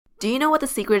Do you know what the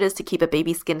secret is to keep a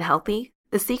baby's skin healthy?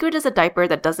 The secret is a diaper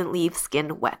that doesn't leave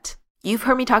skin wet. You've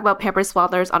heard me talk about Pampers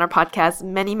Swaddlers on our podcast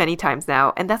many times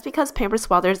now, and that's because Pampers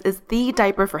Swaddlers is the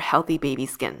diaper for healthy baby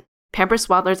skin. Pampers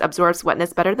Swaddlers absorbs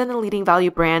wetness better than the leading value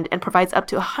brand and provides up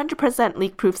to 100%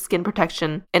 leak-proof skin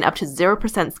protection and up to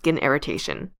 0% skin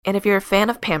irritation. And if you're a fan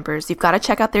of Pampers, you've got to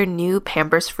check out their new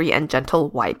Pampers Free and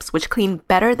Gentle wipes, which clean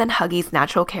better than Huggies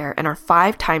Natural Care and are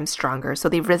 5 times stronger, so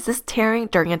they resist tearing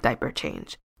during a diaper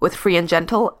change. With Free and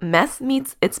Gentle, mess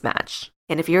meets its match.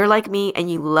 And if you're like me and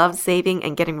you love saving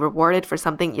and getting rewarded for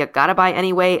something you gotta buy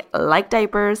anyway, like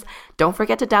diapers, don't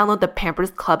forget to download the Pampers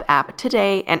Club app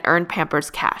today and earn Pampers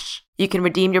Cash. You can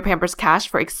redeem your Pampers Cash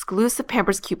for exclusive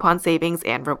Pampers coupon savings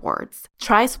and rewards.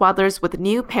 Try Swaddlers with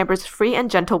new Pampers Free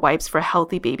and Gentle wipes for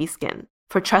healthy baby skin.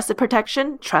 For trusted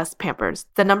protection, trust Pampers,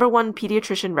 the #1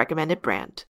 pediatrician recommended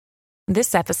brand.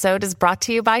 This episode is brought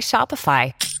to you by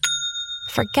Shopify.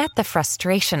 Forget the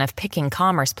frustration of picking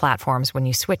commerce platforms when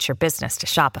you switch your business to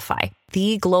Shopify,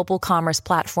 the global commerce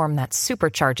platform that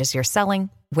supercharges your selling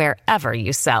wherever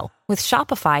you sell. With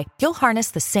Shopify, you'll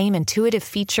harness the same intuitive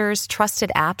features, trusted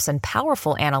apps, and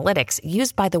powerful analytics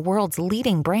used by the world's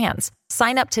leading brands.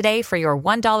 Sign up today for your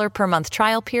 $1 per month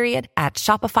trial period at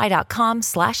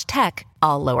shopify.com/tech,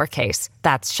 all lowercase.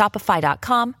 That's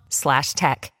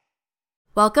shopify.com/tech.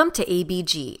 Welcome to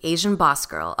ABG, Asian Boss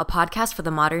Girl, a podcast for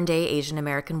the modern-day Asian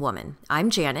American woman. I'm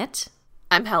Janet.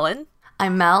 I'm Helen.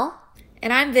 I'm Mel.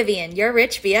 And I'm Vivian, your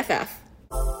rich BFF.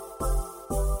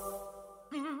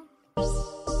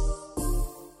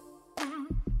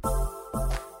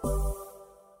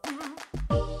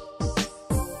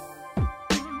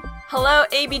 Hello,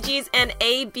 ABGs and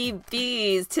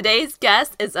ABBs. Today's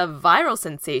guest is a viral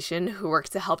sensation who works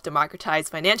to help democratize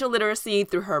financial literacy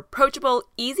through her approachable,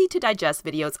 easy-to-digest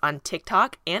videos on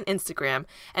TikTok and Instagram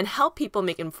and help people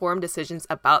make informed decisions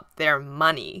about their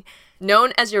money.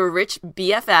 Known as your rich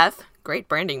BFF, great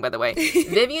branding, by the way,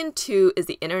 Vivian, too, is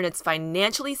the internet's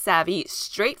financially savvy,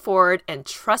 straightforward, and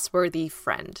trustworthy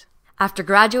friend. After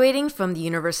graduating from the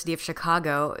University of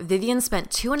Chicago, Vivian spent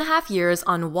 2.5 years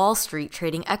on Wall Street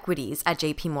trading equities at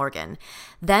JP Morgan.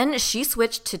 Then she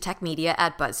switched to tech media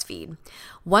at BuzzFeed.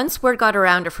 Once word got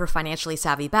around of her financially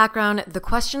savvy background, the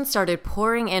questions started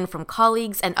pouring in from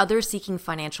colleagues and others seeking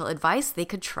financial advice they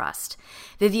could trust.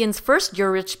 Vivian's first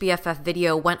YourRichBFF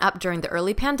video went up during the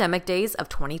early pandemic days of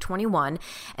 2021,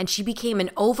 and she became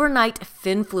an overnight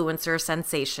finfluencer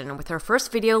sensation, with her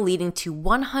first video leading to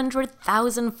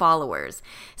 100,000 followers.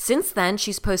 Since then,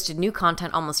 she's posted new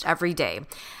content almost every day.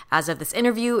 As of this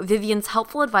interview, Vivian's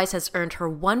helpful advice has earned her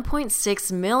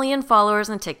 1.6 million followers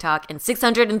on TikTok and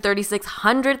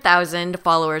 636,000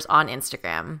 followers on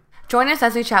Instagram. Join us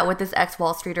as we chat with this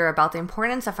ex-Wall Streeter about the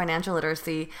importance of financial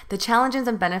literacy, the challenges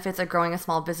and benefits of growing a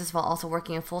small business while also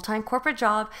working a full-time corporate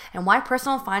job, and why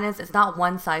personal finance is not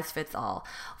one size fits all.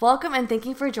 Welcome and thank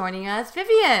you for joining us,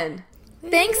 Vivian!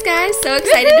 Thanks, guys. So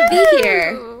excited to be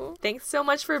here. Thanks so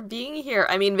much for being here.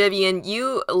 I mean, Vivian,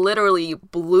 you literally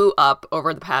blew up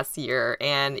over the past year,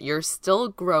 and you're still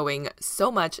growing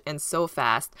so much and so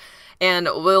fast. And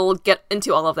we'll get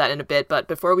into all of that in a bit, but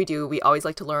before we do, we always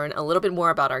like to learn a little bit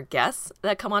more about our guests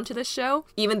that come onto this show.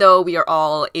 Even though we are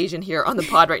all Asian here on the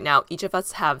pod right now, each of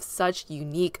us have such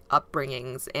unique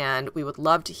upbringings, and we would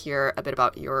love to hear a bit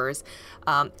about yours.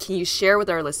 Can you share with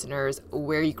our listeners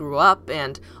where you grew up,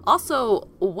 and also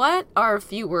what are a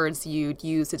few words you'd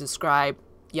use to describe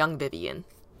young Vivian?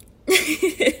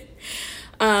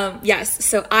 Yes,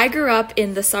 so I grew up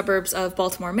in the suburbs of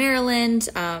Baltimore, Maryland.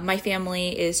 My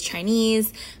family is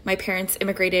Chinese. My parents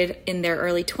immigrated in their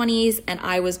early 20s, and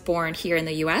I was born here in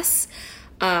the U.S.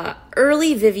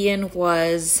 Early Vivian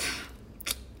was,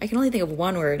 I can only think of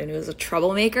one word, and it was a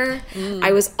troublemaker.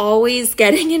 I was always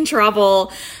getting in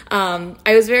trouble. I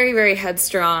was very, very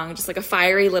headstrong, just like a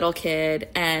fiery little kid,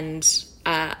 and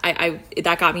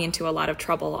that got me into a lot of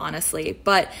trouble, honestly.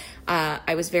 But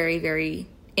I was very, very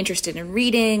interested in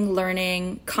reading,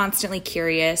 learning, constantly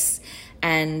curious,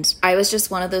 and I was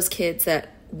just one of those kids that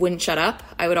wouldn't shut up.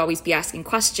 I would always be asking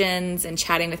questions and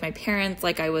chatting with my parents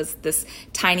like I was this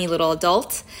tiny little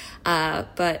adult,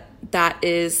 but that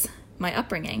is my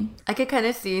upbringing. I could kind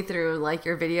of see through like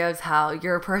your videos how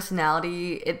your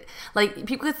personality, like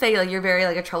people could say like you're very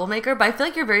like a troublemaker, but I feel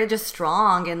like you're very just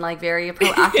strong and like very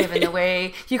proactive in the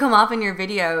way you come off in your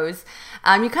videos.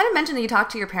 You kind of mentioned that you talk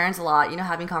to your parents a lot, you know,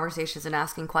 having conversations and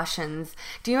asking questions.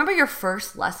 Do you remember your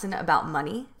first lesson about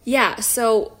money? Yeah,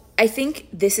 so I think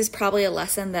this is probably a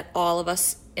lesson that all of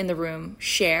us in the room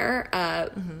share.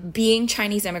 Being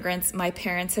Chinese immigrants, my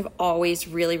parents have always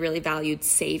really, really valued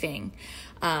saving.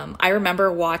 I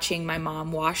remember watching my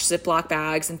mom wash Ziploc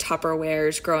bags and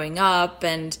Tupperwares growing up,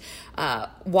 and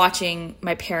watching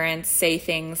my parents say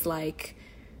things like,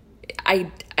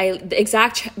 the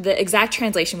exact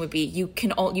translation would be, you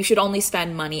should only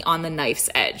spend money on the knife's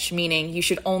edge, meaning you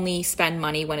should only spend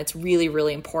money when it's really,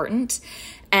 really important.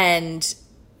 And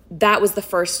that was the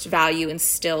first value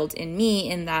instilled in me,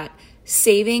 in that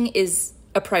saving is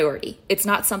a priority. It's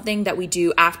not something that we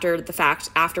do after the fact,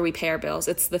 after we pay our bills.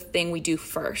 It's the thing we do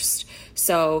first.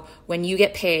 So when you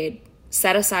get paid,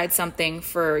 set aside something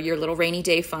for your little rainy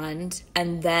day fund,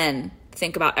 and then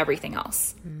think about everything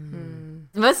else.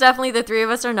 Most definitely, the three of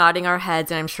us are nodding our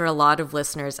heads, and I'm sure a lot of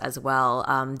listeners as well.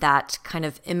 That kind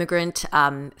of immigrant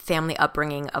family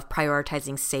upbringing of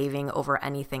prioritizing saving over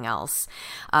anything else.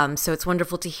 So it's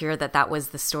wonderful to hear that that was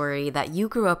the story that you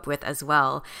grew up with as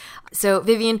well. So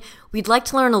Vivian, we'd like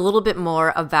to learn a little bit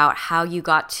more about how you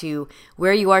got to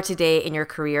where you are today in your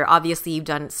career. Obviously, you've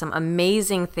done some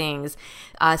amazing things.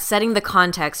 Setting the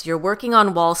context, you're working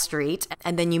on Wall Street,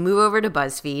 and then you move over to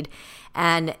BuzzFeed.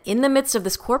 And in the midst of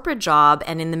this corporate job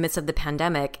and in the midst of the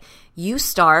pandemic, you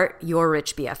start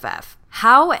YourRichBFF.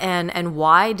 How and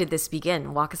why did this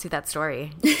begin? Walk us through that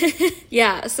story.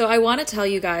 Yeah, so I want to tell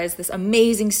you guys this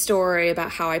amazing story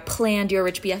about how I planned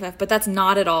YourRichBFF, but that's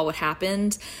not at all what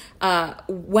happened.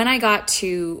 When I got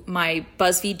to my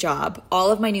BuzzFeed job, all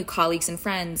of my new colleagues and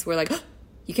friends were like,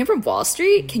 you came from Wall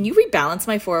Street? Can you rebalance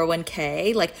my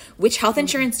 401k? Like, which health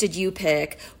insurance did you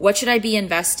pick? What should I be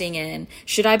investing in?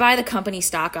 Should I buy the company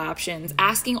stock options?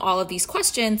 Asking all of these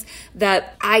questions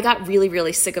that I got really,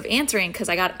 really sick of answering because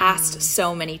I got asked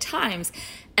so many times.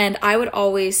 And I would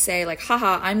always say, like,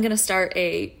 haha, I'm going to start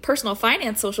a personal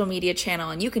finance social media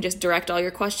channel and you can just direct all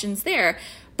your questions there.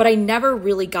 But I never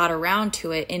really got around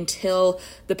to it until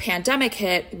the pandemic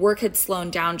hit. Work had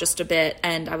slowed down just a bit.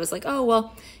 And I was like, oh,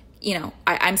 well, you know,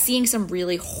 I'm seeing some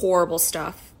really horrible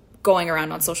stuff going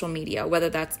around on social media, whether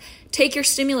that's take your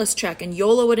stimulus check and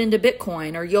YOLO it into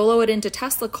Bitcoin or YOLO it into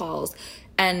Tesla calls,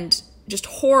 and just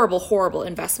horrible, horrible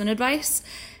investment advice.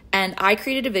 And I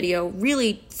created a video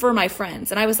really for my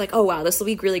friends. And I was like, oh, wow, this will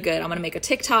be really good. I'm going to make a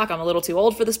TikTok. I'm a little too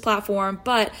old for this platform,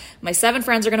 but my 7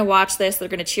 friends are going to watch this. They're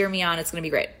going to cheer me on. It's going to be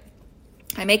great.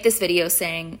 I make this video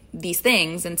saying these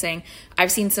things and saying,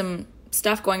 I've seen some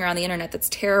stuff going around the internet that's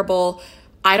terrible.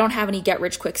 I don't have any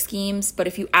get-rich-quick schemes, but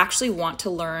if you actually want to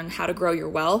learn how to grow your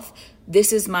wealth,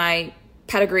 this is my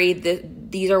pedigree.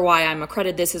 These are why I'm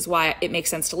accredited. This is why it makes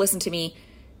sense to listen to me.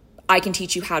 I can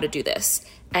teach you how to do this.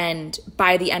 And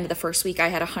by the end of the first week, I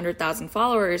had 100,000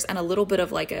 followers and a little bit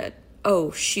of like a, oh,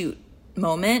 shoot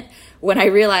moment when I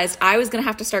realized I was going to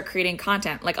have to start creating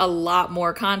content, like a lot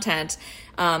more content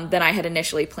than I had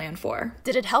initially planned for.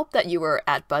 Did it help that you were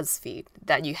at BuzzFeed,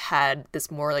 that you had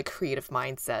this more like creative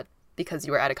mindset? Because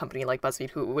you were at a company like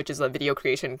BuzzFeed, which is a video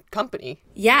creation company.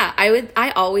 Yeah,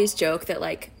 I always joke that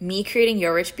like me creating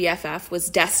YourRichBFF was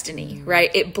destiny,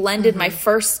 right? It blended my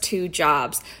first 2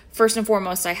 jobs. First and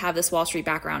foremost, I have this Wall Street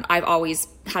background. I've always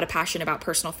had a passion about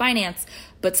personal finance.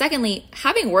 But secondly,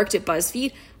 having worked at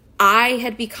BuzzFeed, I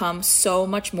had become so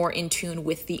much more in tune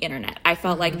with the internet. I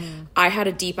felt like I had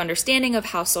a deep understanding of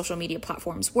how social media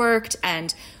platforms worked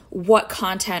and what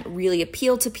content really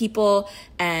appealed to people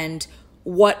and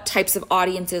what types of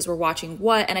audiences were watching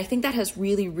what. And I think that has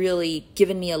really, really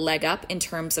given me a leg up in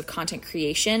terms of content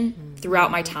creation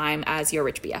throughout my time as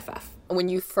YourRichBFF. When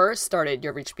you first started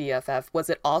YourRichBFF,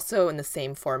 was it also in the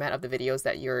same format of the videos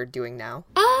that you're doing now?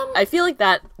 I feel like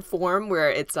that form where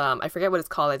it's, I forget what it's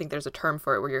called. I think there's a term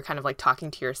for it where you're kind of like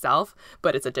talking to yourself,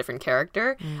 but it's a different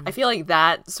character. I feel like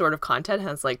that sort of content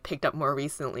has like picked up more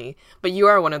recently, but you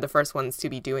are one of the first ones to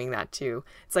be doing that too.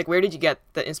 It's like, where did you get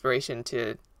the inspiration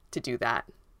to do that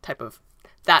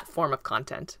form of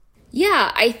content?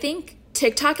 Yeah, I think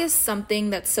TikTok is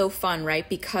something that's so fun, right?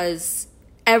 Because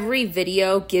every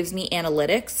video gives me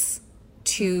analytics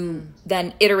to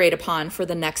then iterate upon for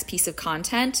the next piece of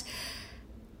content.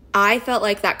 I felt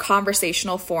like that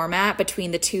conversational format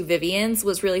between the 2 Vivians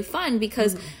was really fun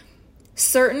because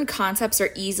certain concepts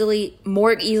are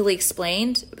more easily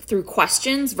explained through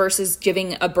questions versus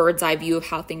giving a bird's eye view of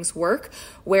how things work.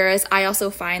 Whereas I also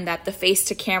find that the face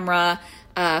to camera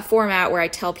format where I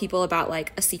tell people about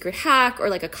like a secret hack or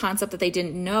like a concept that they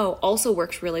didn't know also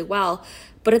works really well.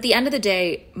 But at the end of the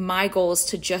day, my goal is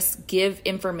to just give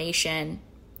information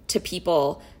to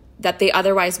people that they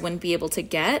otherwise wouldn't be able to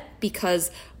get, because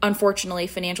unfortunately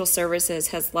financial services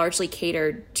has largely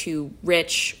catered to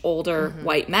rich, older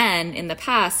white men in the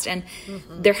past. And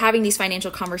they're having these financial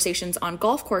conversations on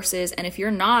golf courses. And if you're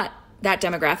not that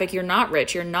demographic, you're not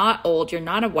rich, you're not old, you're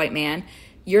not a white man,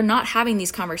 you're not having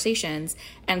these conversations.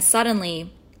 And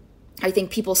suddenly I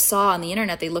think people saw on the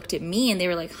internet, they looked at me and they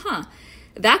were like, huh,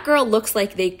 that girl looks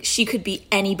like she could be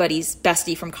anybody's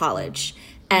bestie from college.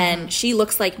 And she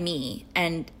looks like me.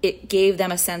 And it gave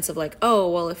them a sense of like, oh,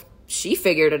 well, if she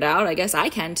figured it out, I guess I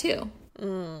can too.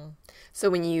 So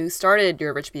when you started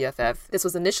Your Rich BFF, this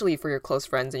was initially for your close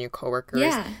friends and your coworkers.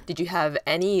 Yeah. Did you have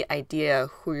any idea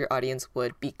who your audience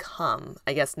would become?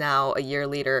 I guess now, a year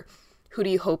later, who do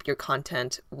you hope your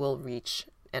content will reach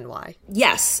and why?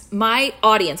 Yes, my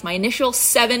audience, my initial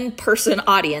 7-person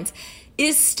audience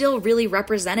is still really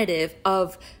representative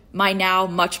of my now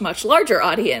much, much larger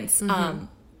audience.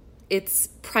 It's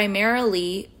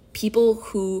primarily people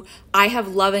who I have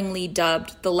lovingly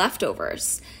dubbed the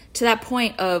leftovers. To that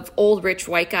point of old rich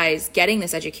white guys getting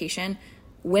this education,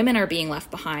 women are being left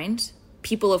behind.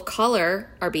 People of color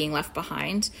are being left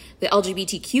behind. The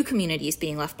LGBTQ community is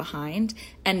being left behind.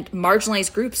 And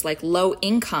marginalized groups like low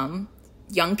income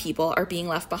young people are being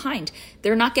left behind.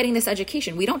 They're not getting this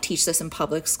education. We don't teach this in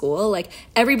public school. Like,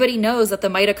 everybody knows that the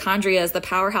mitochondria is the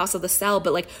powerhouse of the cell,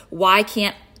 but like, why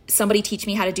can't somebody teach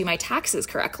me how to do my taxes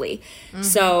correctly?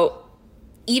 So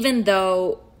even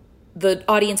though the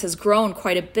audience has grown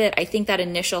quite a bit, I think that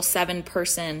initial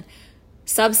 7-person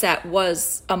subset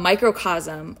was a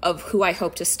microcosm of who I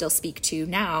hope to still speak to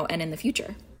now and in the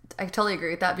future. I totally agree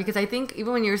with that, because I think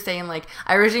even when you were saying, like,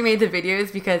 I originally made the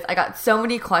videos because I got so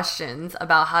many questions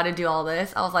about how to do all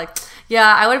this. I was like,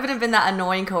 yeah, I would have been that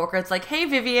annoying coworker. It's like, hey,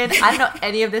 Vivian, I don't know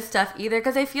any of this stuff either.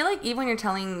 Because I feel like even when you're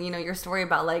telling, your story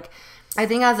about, like, I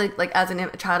think as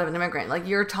a child of an immigrant, like,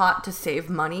 you're taught to save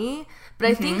money. But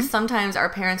I think sometimes our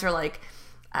parents are like,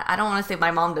 I don't want to say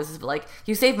my mom does this, but like,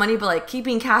 you save money, but like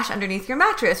keeping cash underneath your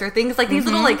mattress or things like these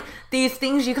little, like, these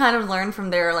things you kind of learn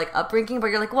from their like upbringing. But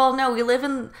you're like, well, no, we live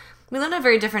in a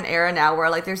very different era now where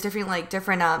like there's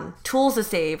different tools to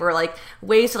save or like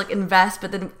ways to like invest.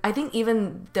 But then I think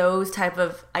even those type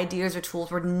of ideas or tools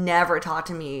were never taught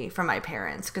to me from my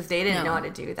parents because they didn't know how to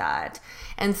do that.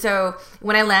 And so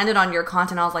when I landed on your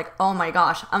content, I was like, oh my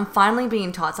gosh, I'm finally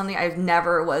being taught something I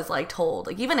never was like told.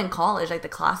 Like even in college, like the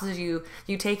classes you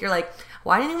take, you're like,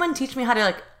 why didn't anyone teach me how to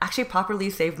like actually properly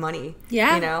save money?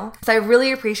 Yeah. So I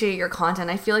really appreciate your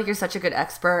content. I feel like you're such a good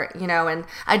expert, and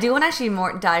I do want to actually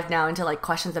more dive now into like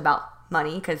questions about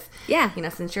money because,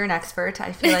 since you're an expert,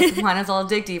 I feel like we might as well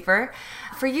dig deeper.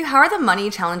 For you, how are the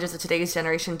money challenges of today's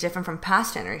generation different from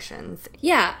past generations?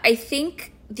 Yeah, I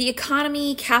think the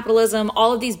economy, capitalism,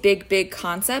 all of these big, big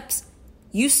concepts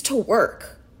used to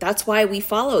work. That's why we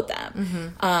followed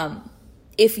them.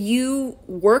 If you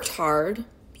worked hard,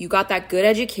 you got that good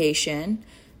education,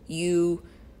 you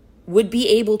would be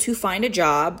able to find a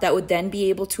job that would then be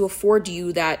able to afford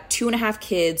you that 2.5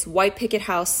 kids, white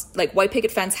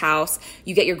picket fence house,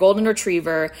 you get your golden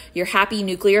retriever, your happy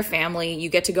nuclear family, you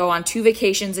get to go on 2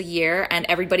 vacations a year and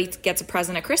everybody gets a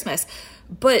present at Christmas.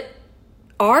 But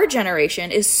our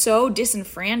generation is so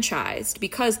disenfranchised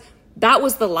because that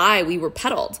was the lie we were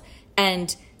peddled.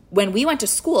 And when we went to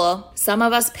school, some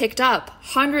of us picked up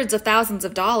hundreds of thousands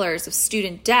of dollars of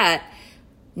student debt,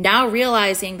 now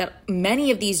realizing that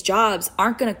many of these jobs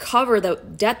aren't going to cover the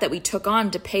debt that we took on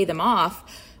to pay them off.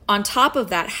 On top of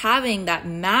that, having that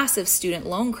massive student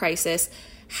loan crisis,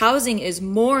 housing is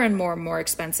more and more and more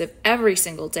expensive every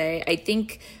single day. I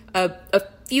think a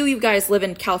few of you guys live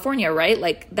in California, right?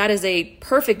 Like that is a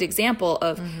perfect example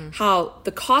of how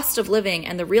the cost of living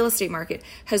and the real estate market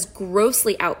has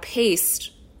grossly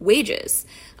outpaced wages.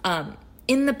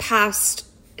 In the past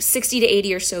 60 to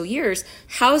 80 or so years,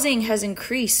 housing has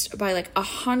increased by like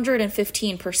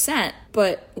 115%,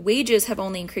 but wages have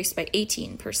only increased by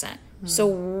 18%. So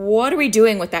what are we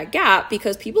doing with that gap?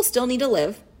 Because people still need to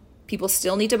live, people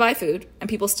still need to buy food, and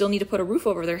people still need to put a roof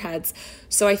over their heads.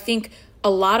 So I think a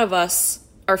lot of us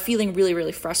are feeling really,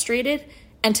 really frustrated.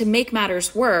 And to make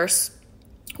matters worse,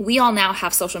 we all now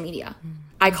have social media.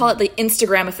 I call it the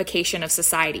Instagramification of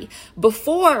society.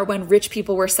 Before, when rich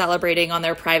people were celebrating on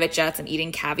their private jets and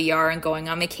eating caviar and going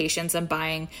on vacations and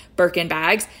buying Birkin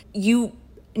bags, you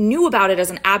knew about it as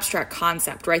an abstract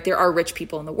concept, right? There are rich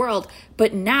people in the world.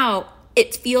 But now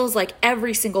it feels like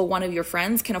every single one of your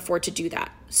friends can afford to do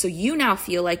that. So you now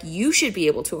feel like you should be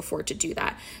able to afford to do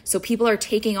that. So people are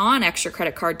taking on extra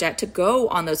credit card debt to go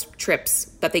on those trips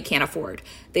that they can't afford.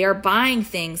 They are buying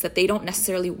things that they don't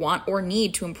necessarily want or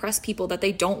need to impress people that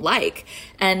they don't like.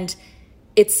 And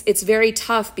it's very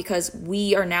tough because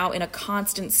we are now in a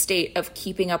constant state of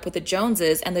keeping up with the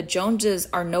Joneses, and the Joneses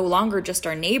are no longer just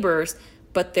our neighbors,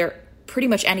 but they're pretty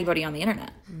much anybody on the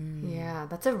internet. Yeah,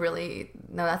 that's really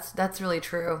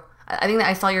true. I think that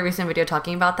I saw your recent video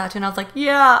talking about that too, and I was like,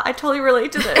 yeah, I totally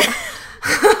relate to this.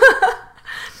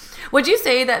 Would you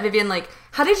say that, Vivian, like,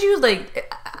 how did you,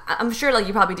 like, I'm sure like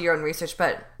you probably do your own research,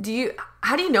 but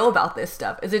how do you know about this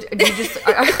stuff? Is it, do you just,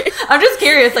 I'm just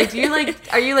curious, like,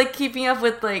 are you like keeping up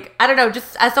with like, I don't know,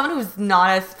 just as someone who's not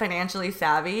as financially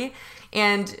savvy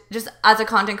and just as a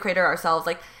content creator ourselves,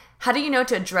 like, how do you know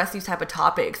to address these type of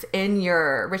topics in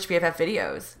your Rich BFF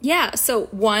videos? Yeah, so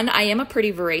one, I am a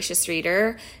pretty voracious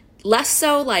reader. Less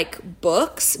so like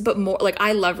books, but more like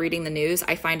I love reading the news.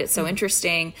 I find it so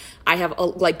interesting. I have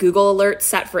like Google alerts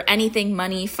set for anything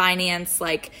money, finance,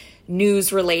 like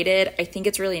news related. I think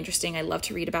it's really interesting. I love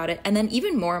to read about it. And then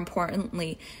even more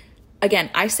importantly, again,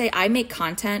 I say I make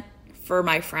content for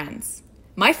my friends.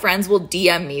 My friends will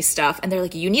DM me stuff and they're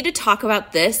like, you need to talk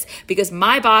about this because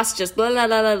my boss just blah, blah,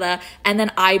 blah, blah, blah. And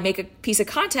then I make a piece of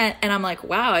content and I'm like,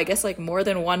 wow, I guess like more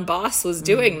than one boss was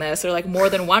doing this, or like more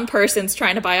than one person's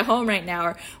trying to buy a home right now,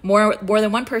 or more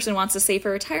than one person wants to save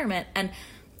for retirement. And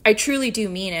I truly do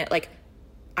mean it. Like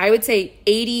I would say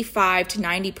 85 to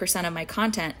 90% of my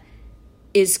content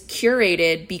is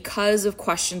curated because of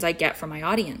questions I get from my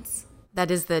audience. That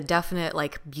is the definite,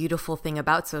 like, beautiful thing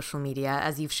about social media.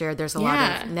 As you've shared, there's a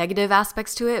lot of negative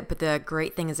aspects to it, but the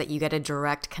great thing is that you get a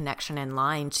direct connection in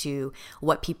line to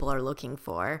what people are looking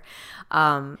for.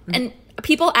 And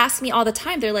people ask me all the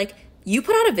time, they're like, you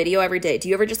put out a video every day. Do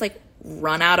you ever just, like,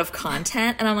 run out of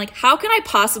content? And I'm like, how can I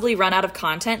possibly run out of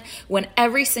content when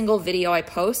every single video I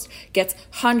post gets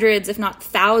hundreds, if not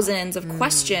thousands of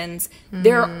questions?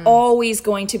 There are always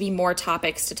going to be more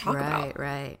topics to talk about.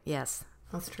 Right. Yes.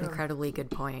 That's true. Incredibly good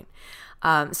point.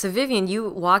 So Vivian, you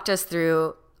walked us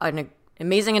through an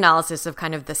amazing analysis of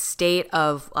kind of the state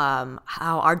of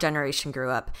how our generation grew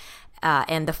up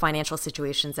and the financial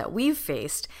situations that we've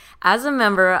faced. As a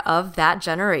member of that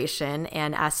generation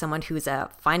and as someone who's a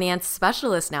finance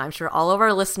specialist now, I'm sure all of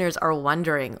our listeners are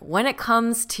wondering, when it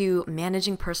comes to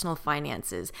managing personal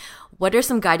finances, what are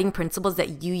some guiding principles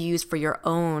that you use for your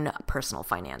own personal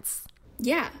finance?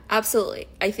 Yeah, absolutely.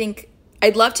 I think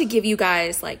I'd love to give you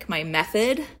guys like my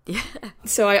method. Yeah.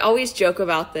 So I always joke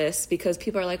about this because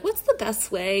people are like, what's the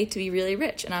best way to be really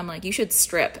rich? And I'm like, you should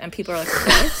strip. And people are like,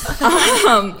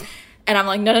 what? And I'm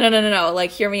like, no. Like,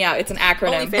 hear me out. It's an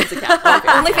acronym. OnlyFans account.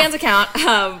 OnlyFans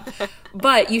account.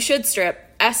 But you should strip.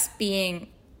 S being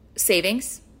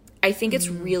savings. I think it's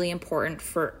really important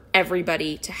for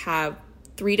everybody to have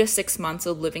 3 to 6 months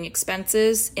of living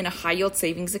expenses in a high yield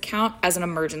savings account as an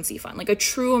emergency fund, like a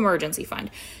true emergency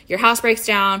fund. Your house breaks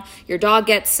down, your dog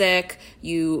gets sick,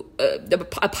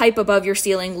 a pipe above your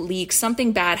ceiling leaks,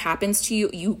 something bad happens to you,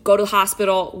 you go to the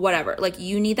hospital, whatever. Like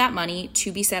you need that money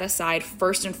to be set aside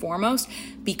first and foremost,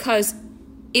 because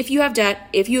if you have debt,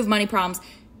 if you have money problems,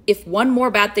 if one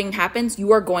more bad thing happens,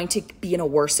 you are going to be in a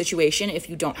worse situation if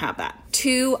you don't have that.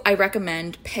 2, I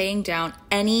recommend paying down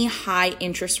any high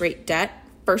interest rate debt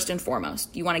first and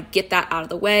foremost. You want to get that out of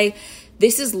the way.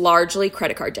 This is largely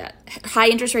credit card debt. High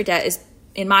interest rate debt is,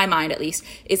 in my mind at least,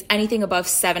 is anything above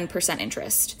 7%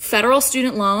 interest. Federal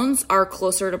student loans are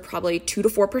closer to probably 2 to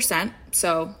 4%,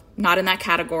 so not in that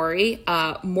category.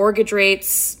 Mortgage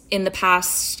rates in the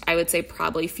past, I would say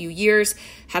probably few years,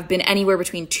 have been anywhere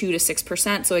between 2 to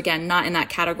 6%. So again, not in that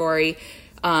category.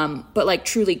 But like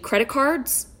truly credit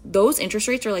cards, those interest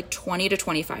rates are like 20 to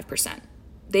 25%.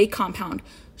 They compound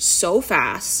so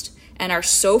fast and are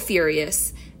so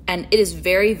furious, and it is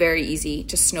very, very easy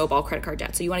to snowball credit card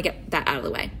debt. So you want to get that out of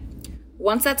the way.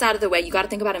 Once that's out of the way, you got to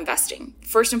think about investing.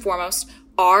 First and foremost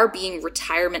are being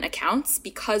retirement accounts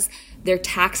because they're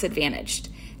tax advantaged.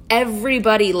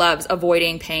 Everybody loves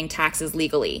avoiding paying taxes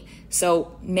legally.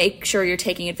 So make sure you're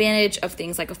taking advantage of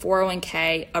things like a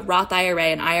 401k, a Roth IRA,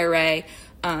 an IRA,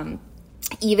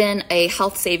 even a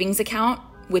health savings account,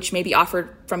 which may be offered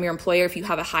from your employer if you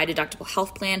have a high deductible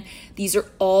health plan. These are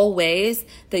all ways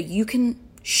that you can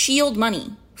shield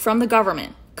money from the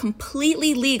government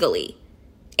completely legally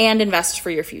and invest for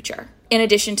your future. In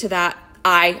addition to that,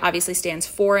 I obviously stands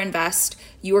for invest.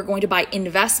 You are going to buy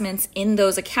investments in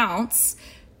those accounts,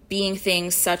 being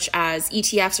things such as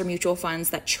ETFs or mutual funds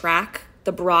that track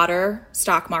the broader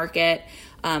stock market,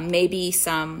 maybe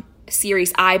some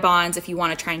Series I bonds if you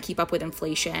want to try and keep up with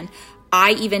inflation.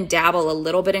 I even dabble a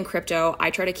little bit in crypto.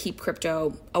 I try to keep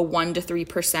crypto a 1 to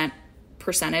 3%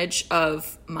 percentage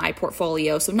of my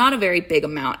portfolio, so not a very big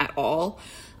amount at all.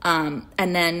 And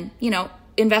then,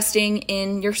 investing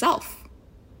in yourself.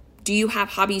 Do you have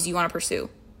hobbies you want to pursue?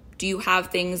 Do you have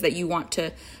things that you want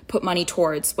to put money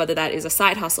towards, whether that is a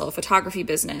side hustle, a photography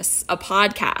business, a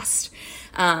podcast?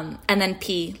 And then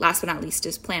P, last but not least,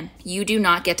 is plan. You do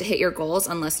not get to hit your goals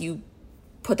unless you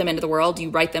put them into the world, you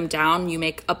write them down, you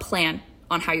make a plan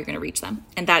on how you're going to reach them.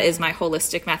 And that is my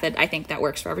holistic method, I think, that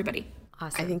works for everybody.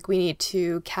 Awesome. I think we need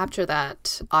to capture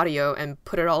that audio and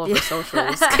put it all over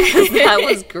socials. That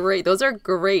was great. Those are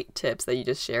great tips that you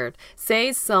just shared.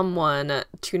 Say someone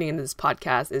tuning into this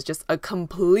podcast is just a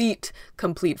complete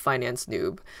finance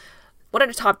noob. What are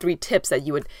the top 3 tips that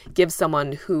you would give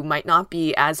someone who might not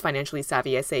be as financially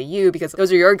savvy as, say, you? Because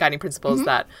those are your guiding principles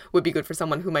that would be good for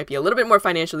someone who might be a little bit more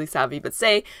financially savvy. But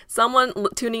say someone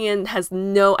tuning in has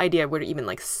no idea where to even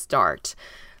start.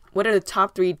 What are the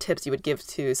top 3 tips you would give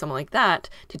to someone like that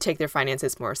to take their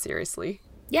finances more seriously?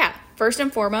 Yeah. First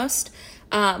and foremost,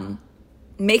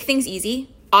 make things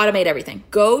easy. Automate everything.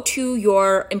 Go to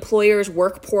your employer's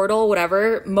work portal,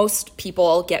 whatever. Most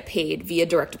people get paid via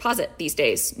direct deposit these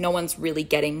days. No one's really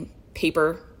getting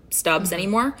paper stubs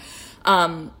anymore.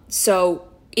 So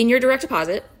in your direct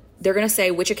deposit, they're going to say,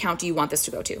 which account do you want this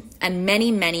to go to? And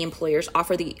many employers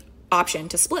offer the option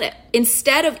to split it.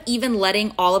 Instead of even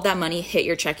letting all of that money hit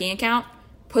your checking account,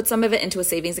 put some of it into a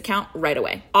savings account right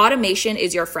away. Automation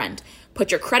is your friend.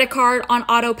 Put your credit card on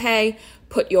auto pay,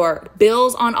 put your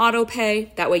bills on auto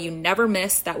pay. That way you never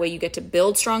miss. That way you get to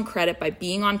build strong credit by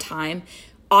being on time.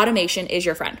 Automation is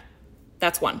your friend.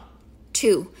 That's 1.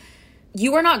 2,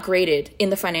 you are not graded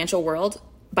in the financial world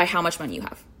by how much money you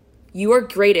have. You are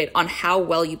graded on how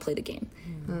well you play the game.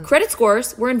 Credit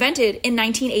scores were invented in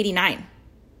 1989.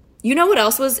 You know what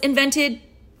else was invented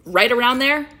right around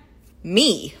there?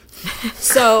 Me.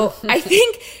 So I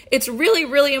think it's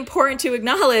really important to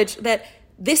acknowledge that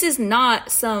this is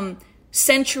not some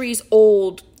centuries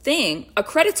old thing. A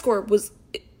credit score was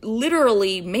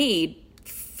literally made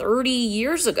 30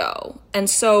 years ago. And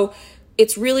so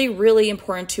it's really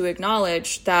important to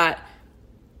acknowledge that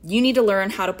you need to learn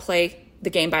how to play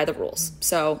the game by the rules.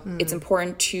 So it's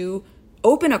important to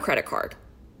open a credit card.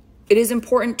 It is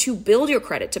important to build your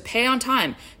credit, to pay on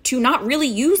time, to not really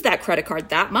use that credit card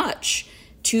that much,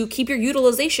 to keep your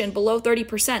utilization below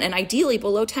 30% and ideally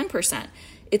below 10%.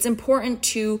 It's important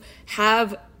to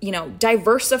have,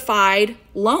 diversified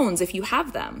loans if you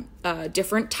have them,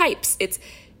 different types.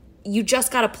 You just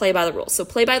got to play by the rules. So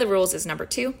play by the rules is number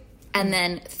 2. And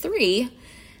then 3,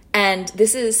 and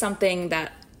this is something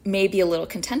that may be a little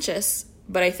contentious,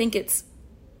 but I think it's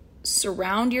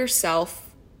surround yourself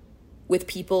with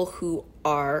people who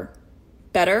are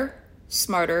better,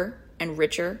 smarter, and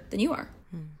richer than you are.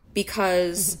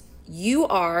 Because you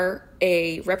are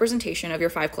a representation of your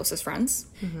 5 closest friends.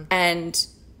 And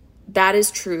that is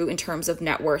true in terms of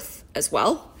net worth as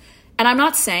well. And I'm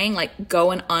not saying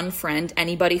go and unfriend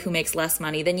anybody who makes less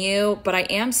money than you, but I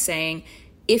am saying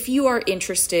if you are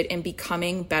interested in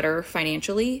becoming better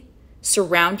financially,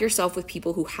 surround yourself with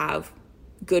people who have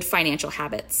good financial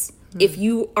habits. If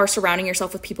you are surrounding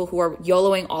yourself with people who are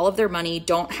YOLOing all of their money,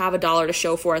 don't have $1 to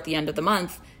show for at the end of the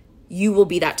month, you will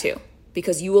be that too,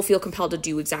 because you will feel compelled to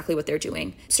do exactly what they're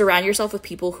doing. Surround yourself with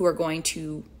people who are going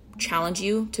to challenge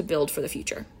you to build for the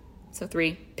future. So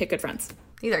 3, pick good friends.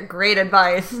 These are great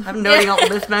advice. I'm noting all of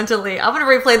this mentally. I'm going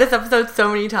to replay this episode so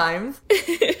many times.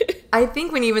 I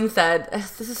think when you even said,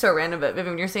 this is so random, but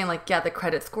Vivian, when you're saying the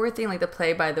credit score thing, the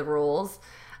play by the rules,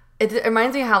 it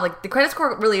reminds me how the credit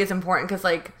score really is important because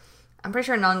I'm pretty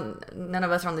sure none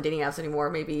of us are on the dating apps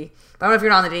anymore, maybe. But I don't know if you're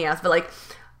not on the dating apps, but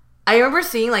I remember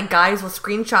seeing guys will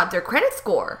screenshot their credit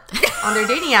score on their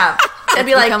dating app and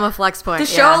be become a flex point to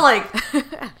show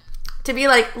to be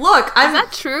look, I'm. Is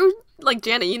that true?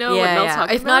 Janet, you know what Mel's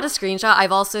talking if about? not a screenshot,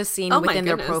 I've also seen within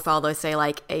their profile, they'll say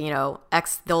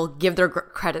they'll give their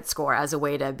credit score as a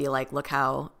way to be look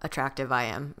how attractive I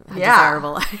am, how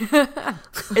desirable.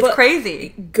 It's crazy.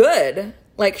 Good.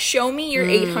 Show me your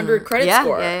 800 credit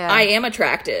score. I am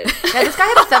attracted. Yeah, this guy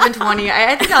had a 720.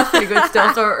 I think that was pretty good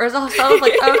still. So I was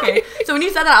okay. So when you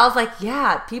said that, I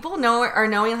was people are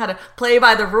knowing how to play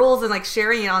by the rules and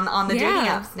sharing it on the dating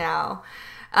apps now.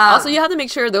 Also, you have to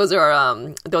make sure those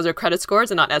are credit scores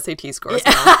and not SAT scores.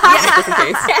 Just in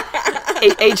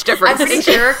case. Age difference. I'm pretty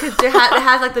sure because it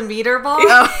has the meter ball.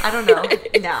 I don't know.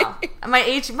 No, my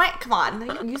age. Come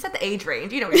on. You said the age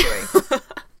range. You know what you're doing.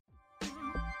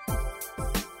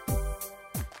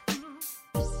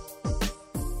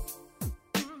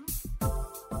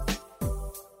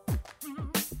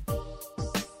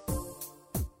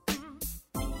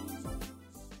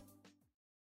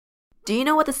 Do you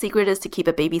know what the secret is to keep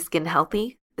a baby's skin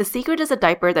healthy? The secret is a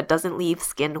diaper that doesn't leave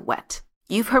skin wet.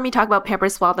 You've heard me talk about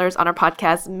Pampers Swaddlers on our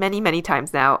podcast many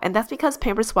times now, and that's because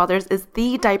Pampers Swaddlers is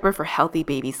the diaper for healthy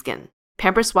baby skin.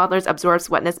 Pampers Swaddlers absorbs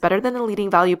wetness better than the leading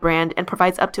value brand and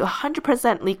provides up to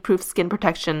 100% leak-proof skin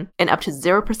protection and up to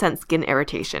 0% skin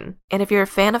irritation. And if you're a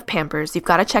fan of Pampers, you've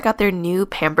got to check out their new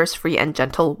Pampers Free and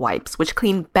Gentle wipes, which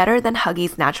clean better than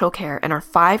Huggies Natural Care and are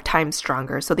 5 times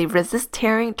stronger, so they resist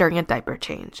tearing during a diaper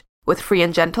change. With Free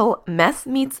and Gentle, mess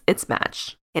meets its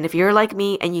match. And if you're like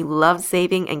me and you love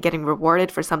saving and getting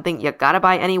rewarded for something you gotta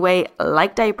buy anyway,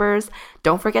 like diapers,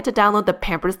 don't forget to download the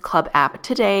Pampers Club app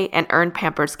today and earn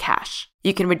Pampers Cash.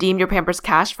 You can redeem your Pampers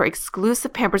Cash for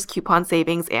exclusive Pampers coupon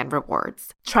savings and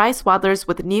rewards. Try Swaddlers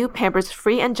with new Pampers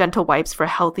Free and Gentle wipes for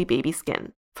healthy baby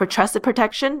skin. For trusted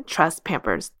protection, trust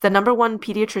Pampers, the #1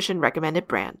 pediatrician recommended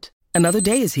brand. Another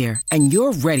day is here, and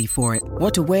you're ready for it.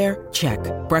 What to wear? Check.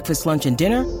 Breakfast, lunch, and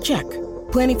dinner? Check.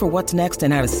 Planning for what's next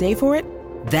and how to save for it?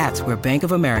 That's where Bank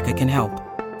of America can help.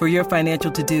 For your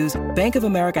financial to-dos, Bank of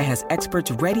America has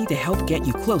experts ready to help get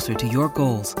you closer to your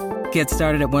goals. Get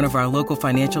started at one of our local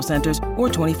financial centers or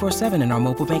 24/7 in our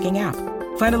mobile banking app.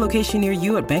 Find a location near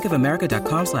you at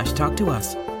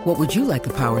bankofamerica.com/talktous. What would you like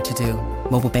the power to do?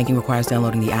 Mobile banking requires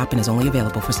downloading the app and is only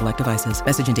available for select devices.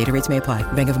 Message and data rates may apply.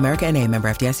 Bank of America N.A., member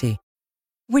FDIC.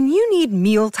 When you need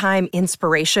mealtime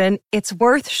inspiration, it's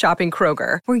worth shopping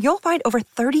Kroger, where you'll find over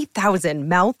 30,000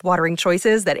 mouth-watering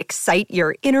choices that excite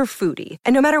your inner foodie.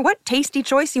 And no matter what tasty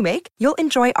choice you make, you'll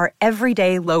enjoy our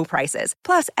everyday low prices,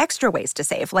 plus extra ways to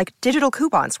save, like digital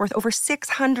coupons worth over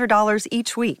 $600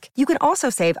 each week. You can also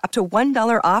save up to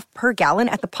 $1 off per gallon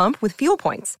at the pump with fuel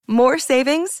points. More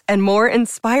savings and more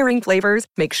inspiring flavors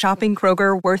make shopping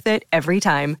Kroger worth it every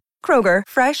time. Kroger,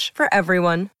 fresh for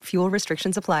everyone. Fuel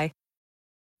restrictions apply.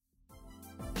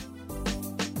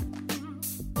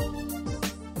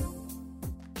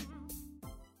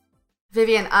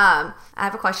 Vivian, I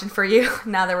have a question for you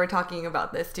now that we're talking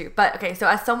about this too. But okay, so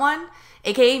as someone,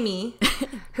 aka me,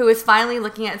 who is finally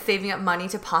looking at saving up money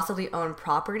to possibly own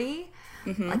property,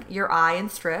 like your eye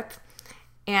and strip,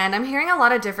 and I'm hearing a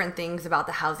lot of different things about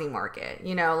the housing market.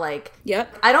 You know, like,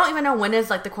 Yep. I don't even know when is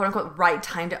like the quote unquote right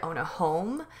time to own a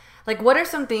home. Like, what are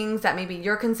some things that maybe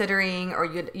you're considering or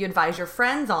you advise your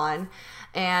friends on?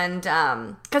 And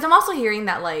because I'm also hearing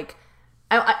that, like,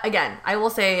 I will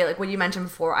say, like what you mentioned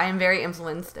before, I am very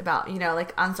influenced about, you know,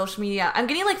 like on social media, I'm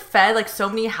getting like fed like so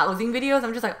many housing videos.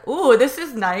 I'm just like, ooh, this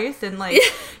is nice. And like,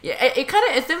 yeah, it kind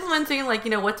of, it's influencing like,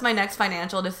 you know, what's my next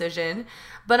financial decision.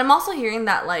 But I'm also hearing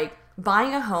that like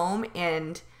buying a home,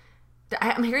 and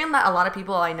I'm hearing that a lot of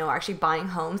people I know are actually buying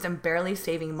homes and barely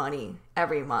saving money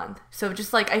every month. So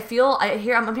just like, I'm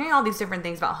hearing all these different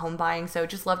things about home buying. So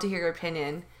just love to hear your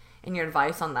opinion and your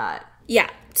advice on that. Yeah.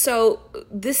 So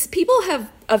people have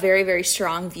a very, very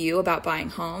strong view about buying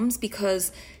homes,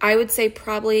 because I would say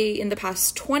probably in the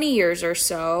past 20 years or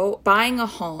so, buying a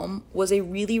home was a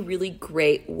really, really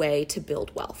great way to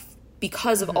build wealth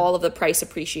because of all of the price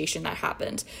appreciation that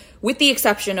happened, with the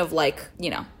exception of like, you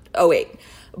know, 2008.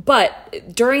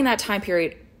 But during that time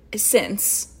period,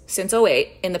 since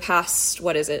 2008, in the past,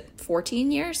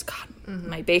 14 years? God,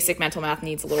 my basic mental math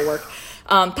needs a little work.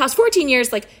 Past 14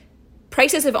 years, like,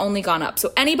 prices have only gone up.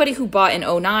 So anybody who bought in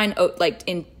 2009, like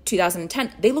in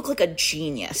 2010, they look like a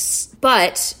genius.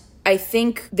 But I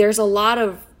think there's a lot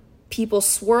of people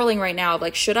swirling right now of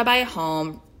like, should I buy a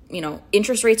home? You know,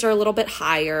 interest rates are a little bit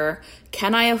higher.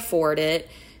 Can I afford it?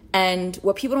 And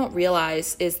what people don't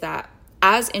realize is that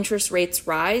as interest rates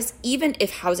rise, even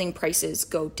if housing prices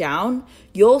go down,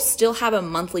 you'll still have a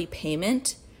monthly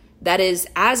payment that is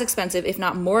as expensive, if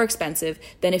not more expensive,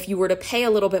 than if you were to pay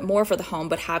a little bit more for the home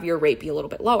but have your rate be a little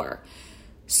bit lower.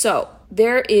 So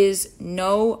there is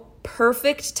no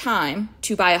perfect time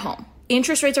to buy a home.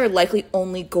 Interest rates are likely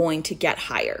only going to get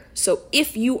higher. So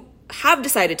if you have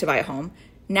decided to buy a home,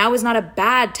 now is not a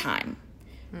bad time.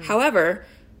 However,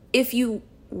 if you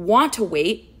want to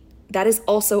wait, that is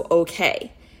also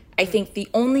okay. I think the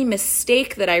only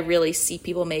mistake that I really see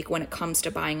people make when it comes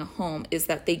to buying a home is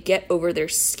that they get over their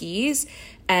skis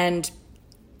and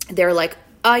they're like,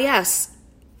 oh yes,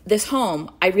 this home,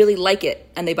 I really like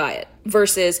it, and they buy it.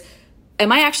 Versus,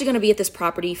 am I actually going to be at this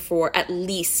property for at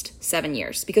least 7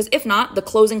 years? Because if not, the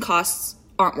closing costs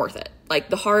aren't worth it. Like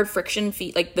the hard friction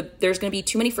fee, there's going to be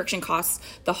too many friction costs.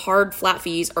 The hard flat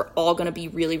fees are all going to be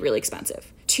really, really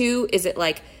expensive. 2,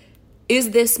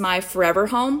 is this my forever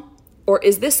home? Or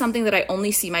is this something that I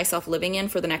only see myself living in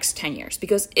for the next 10 years?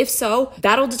 Because if so,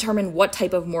 that'll determine what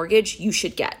type of mortgage you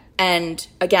should get. And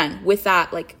again, with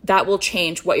that, like that will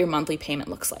change what your monthly payment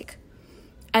looks like.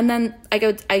 And then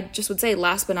I just would say,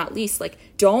 last but not least, like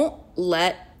don't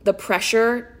let the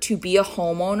pressure to be a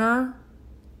homeowner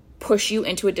push you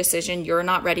into a decision you're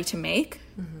not ready to make.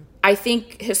 I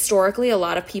think historically, a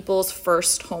lot of people's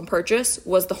first home purchase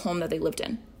was the home that they lived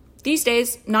in. These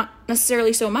days, not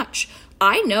necessarily so much.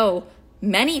 I know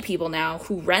many people now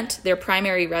who rent their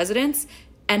primary residence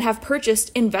and have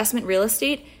purchased investment real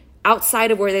estate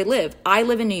outside of where they live. I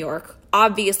live in New York.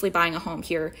 obviously buying a home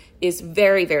here is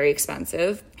very, very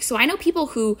expensive. So I know people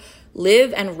who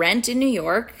live and rent in New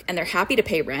York and they're happy to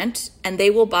pay rent, and they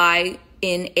will buy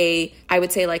in a, I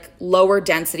would say like lower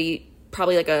density,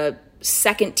 probably like a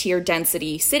second tier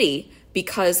density city,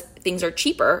 because things are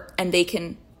cheaper and they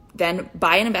can then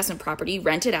buy an investment property,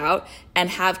 rent it out, and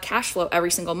have cash flow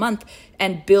every single month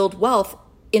and build wealth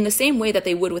in the same way that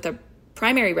they would with a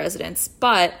primary residence,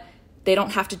 but they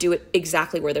don't have to do it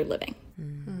exactly where they're living.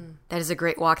 That is a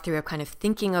great walkthrough of kind of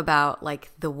thinking about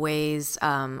like the ways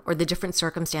or the different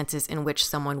circumstances in which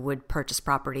someone would purchase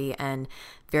property, and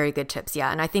very good tips.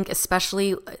 Yeah. And I think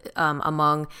especially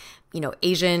among,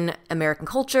 Asian American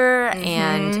culture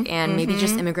and maybe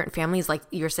just immigrant families, like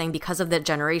you're saying, because of the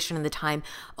generation and the time,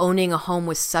 owning a home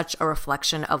was such a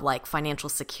reflection of like financial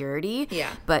security. Yeah.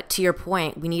 But to your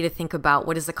point, we need to think about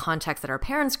what is the context that our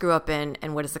parents grew up in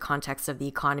and what is the context of the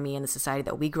economy and the society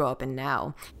that we grow up in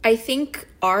now. I think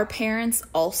our parents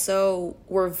also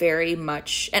were very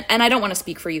much, and I don't want to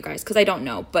speak for you guys because I don't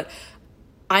know, but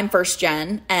I'm first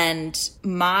gen, and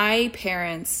my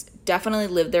parents definitely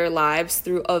lived their lives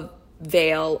through a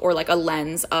veil or like a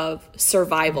lens of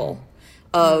survival,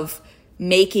 of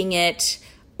making it.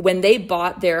 When they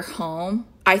bought their home,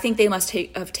 I think they must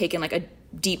have taken like a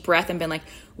deep breath and been like,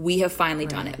 we have finally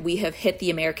done it. We have hit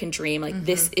the American dream. Like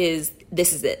this is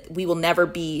it. We will never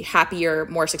be happier,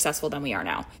 more successful than we are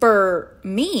now. For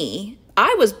me,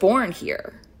 I was born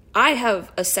here. I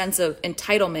have a sense of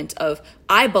entitlement of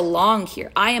I belong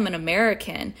here. I am an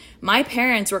American. My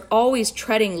parents were always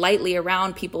treading lightly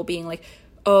around people being like,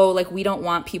 oh, like we don't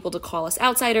want people to call us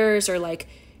outsiders or like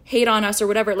hate on us or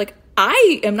whatever. Like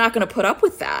I am not going to put up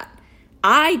with that.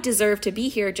 I deserve to be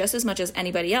here just as much as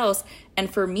anybody else.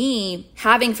 And for me,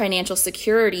 having financial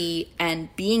security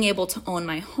and being able to own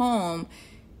my home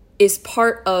is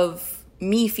part of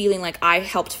me feeling like I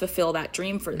helped fulfill that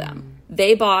dream for them.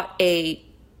 They bought a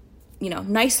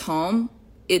nice home.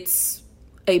 It's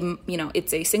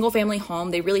a single family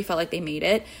home. They really felt like they made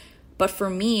it. But for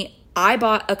me, I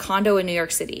bought a condo in New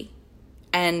York City,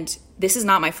 and this is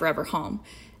not my forever home.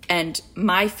 And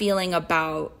my feeling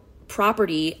about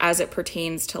property as it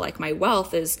pertains to like my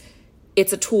wealth is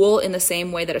it's a tool in the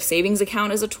same way that a savings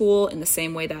account is a tool, in the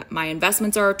same way that my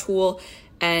investments are a tool.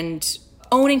 And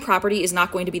owning property is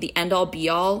not going to be the end all be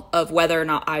all of whether or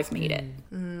not I've made it.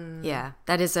 Yeah,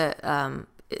 that is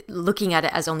looking at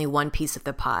it as only one piece of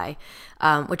the pie,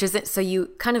 which is it. So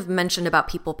you kind of mentioned about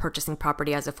people purchasing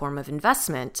property as a form of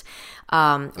investment.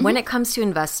 When it comes to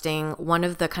investing, one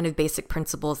of the kind of basic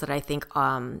principles that I think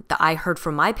that I heard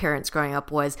from my parents growing up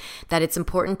was that it's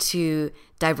important to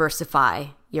diversify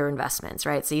your investments,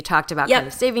 right? So you talked about kind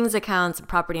of savings accounts and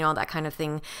property and all that kind of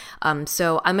thing.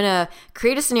 So I'm going to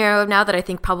create a scenario now that I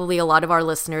think probably a lot of our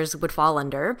listeners would fall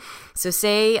under. So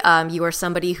say you are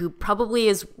somebody who probably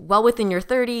is well within your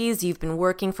 30s. You've been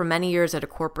working for many years at a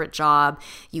corporate job.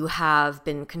 You have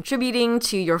been contributing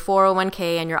to your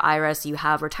 401k and your IRA. You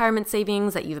have retirement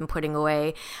savings that you've been putting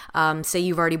away. Say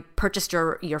you've already purchased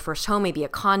your first home, maybe a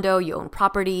condo, you own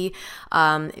property.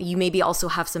 You maybe also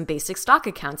have some basic stock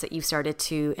accounts that you've started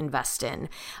to invest in.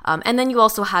 And then you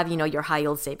also have, your high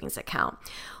yield savings account.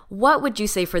 What would you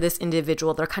say for this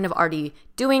individual? They're kind of already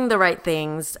doing the right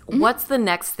things. What's the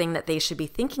next thing that they should be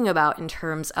thinking about in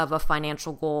terms of a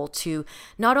financial goal to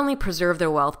not only preserve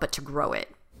their wealth, but to grow it?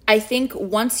 I think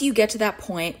once you get to that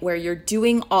point where you're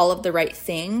doing all of the right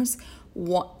things,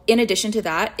 in addition to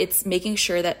that, it's making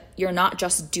sure that you're not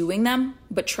just doing them,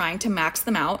 but trying to max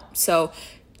them out. So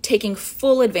taking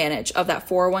full advantage of that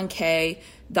 401k,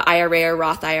 the IRA or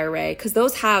Roth IRA, because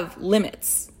those have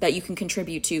limits that you can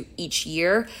contribute to each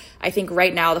year. I think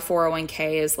right now the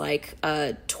 401k is like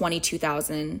a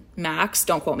 $22,000 max.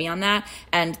 Don't quote me on that.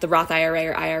 And the Roth IRA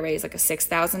or IRA is like a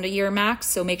 $6,000 a year max.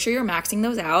 So make sure you're maxing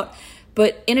those out.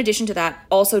 But in addition to that,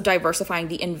 also diversifying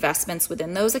the investments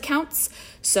within those accounts.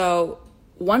 So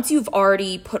once you've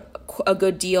already put a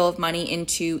good deal of money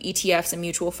into ETFs and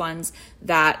mutual funds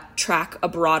that track a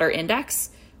broader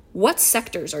index, what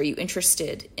sectors are you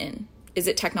interested in? Is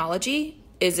it technology?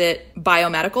 Is it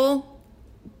biomedical?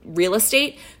 Real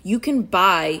estate? You can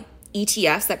buy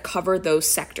ETFs that cover those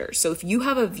sectors. So if you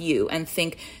have a view and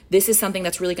think this is something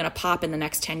that's really going to pop in the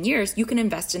next 10 years, you can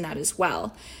invest in that as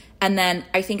well. And then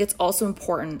I think it's also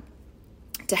important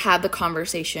to have the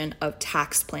conversation of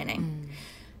tax planning.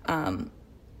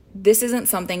 This isn't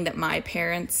something that my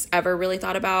parents ever really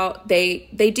thought about.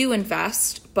 They do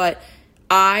invest, but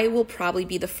I will probably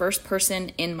be the first person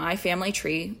in my family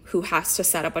tree who has to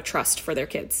set up a trust for their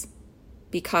kids,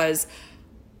 because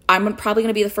I'm probably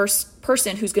going to be the first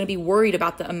person who's going to be worried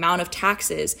about the amount of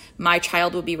taxes my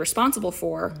child will be responsible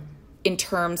for in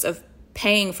terms of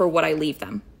paying for what I leave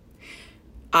them.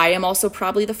 I am also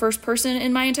probably the first person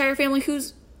in my entire family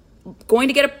who's going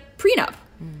to get a prenup.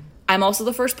 I'm also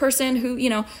the first person who, you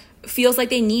know, feels like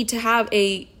they need to have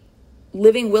a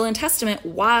living will and testament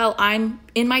while I'm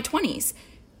in my 20s.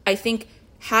 I think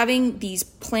having these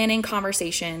planning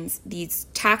conversations, these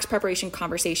tax preparation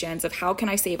conversations of how can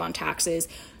I save on taxes,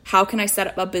 how can I set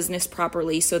up a business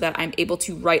properly so that I'm able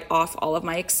to write off all of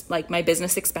my my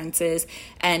business expenses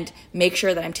and make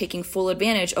sure that I'm taking full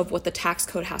advantage of what the tax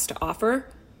code has to offer.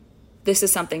 This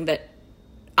is something that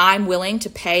I'm willing to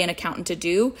pay an accountant to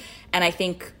do. And I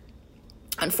think,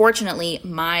 unfortunately,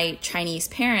 my Chinese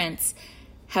parents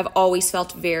have always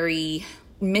felt very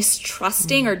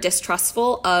mistrusting or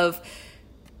distrustful of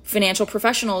financial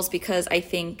professionals, because I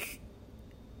think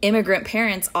immigrant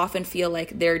parents often feel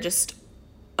like they're just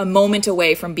a moment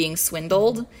away from being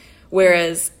swindled,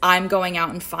 whereas I'm going out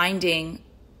and finding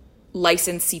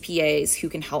licensed CPAs who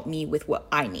can help me with what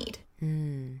I need.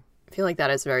 I feel like that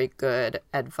is very good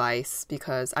advice,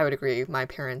 because I would agree. My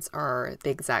parents are the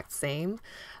exact same.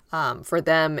 For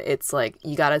them, it's like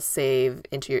you got to save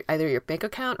into either your bank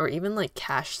account or even like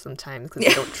cash sometimes, because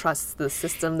they don't trust the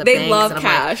system. The They banks, love and I'm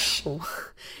cash. Like,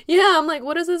 oh. Yeah, I'm like,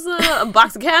 what is this? A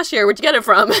box of cash here? Where'd you get it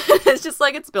from? It's just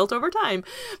like it's built over time.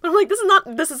 But I'm like,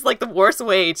 this is like the worst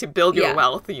way to build your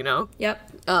wealth, you know?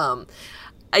 Yep.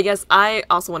 I guess I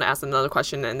also want to ask another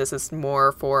question, and this is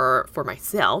more for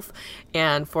myself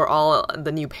and for all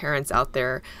the new parents out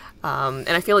there. And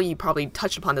I feel like you probably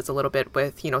touched upon this a little bit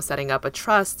with, you know, setting up a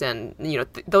trust, and, you know,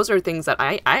 those are things that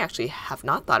I actually have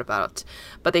not thought about.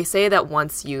 But they say that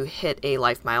once you hit a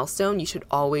life milestone, you should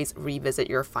always revisit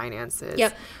your finances.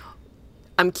 Yep.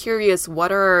 I'm curious,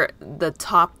 what are the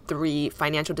top 3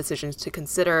 financial decisions to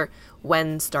consider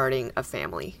when starting a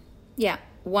family? Yeah,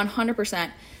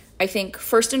 100%. I think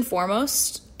first and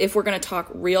foremost, if we're going to talk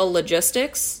real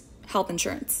logistics, health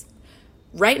insurance.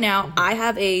 Right now, I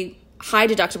have a high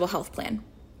deductible health plan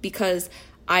because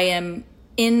I am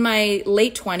in my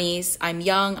late 20s. I'm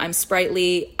young, I'm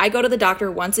sprightly. I go to the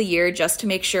doctor once a year just to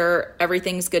make sure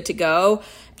everything's good to go.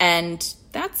 And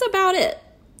that's about it.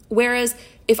 Whereas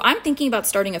if I'm thinking about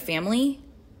starting a family,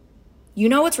 you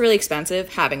know what's really expensive?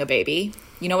 Having a baby.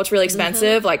 You know what's really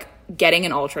expensive? Like getting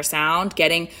an ultrasound,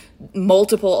 getting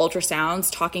multiple ultrasounds,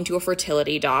 talking to a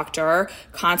fertility doctor,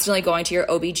 constantly going to your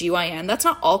OBGYN. That's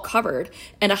not all covered.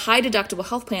 And a high deductible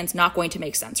health plan is not going to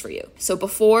make sense for you. So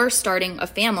before starting a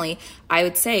family, I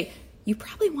would say you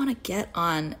probably want to get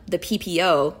on the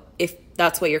PPO if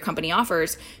that's what your company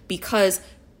offers, because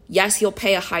yes, you'll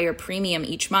pay a higher premium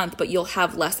each month, but you'll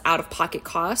have less out-of-pocket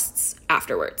costs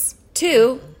afterwards.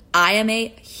 2, I am a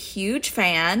huge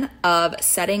fan of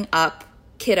setting up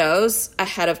kiddos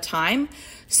ahead of time.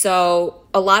 So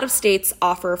a lot of states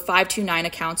offer 529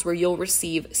 accounts where you'll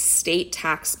receive state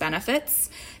tax benefits.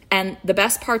 And the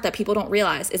best part that people don't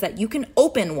realize is that you can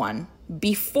open one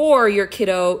before your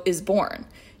kiddo is born.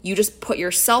 You just put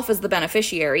yourself as the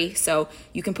beneficiary. So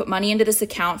you can put money into this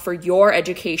account for your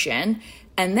education.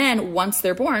 And then once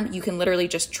they're born, you can literally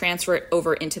just transfer it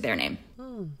over into their name.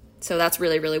 So that's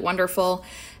really, really wonderful.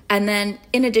 And then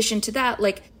in addition to that,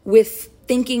 like with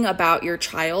thinking about your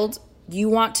child, you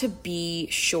want to be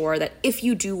sure that if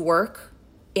you do work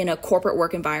in a corporate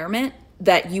work environment,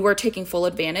 that you are taking full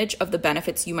advantage of the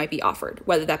benefits you might be offered,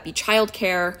 whether that be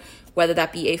childcare, whether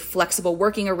that be a flexible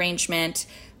working arrangement.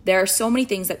 There are so many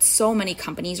things that so many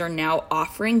companies are now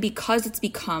offering because it's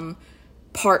become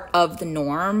part of the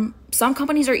norm. Some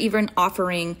companies are even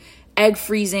offering egg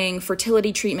freezing,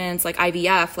 fertility treatments like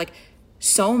IVF. Like,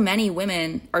 so many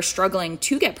women are struggling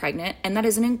to get pregnant, and that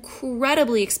is an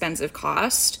incredibly expensive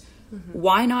cost.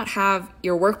 Why not have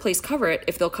your workplace cover it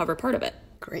if they'll cover part of it?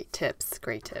 Great tips.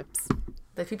 Great tips.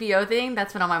 The PPO thing,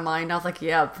 that's been on my mind. I was like,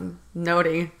 yeah,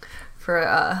 noting for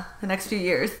the next few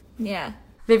years. Yeah.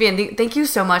 Vivian, thank you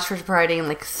so much for providing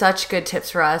like such good tips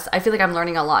for us. I feel like I'm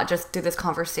learning a lot just through this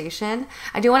conversation.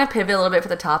 I do want to pivot a little bit for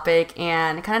the topic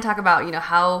and kind of talk about, you know,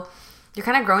 how you're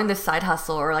kind of growing this side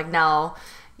hustle, or like now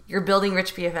you're building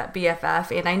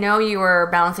YourRichBFF. And I know you were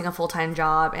balancing a full-time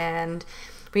job, and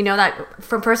we know that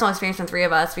from personal experience from 3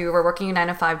 of us, we were working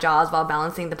 9-to-5 jobs while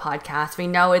balancing the podcast. We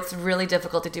know it's really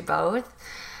difficult to do both.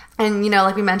 And, you know,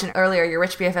 like we mentioned earlier, your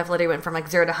Rich BFF literally went from like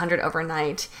 0 to 100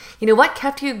 overnight. You know, what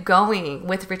kept you going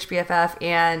with Rich BFF?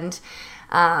 And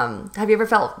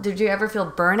did you ever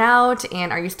feel burnout?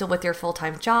 And are you still with your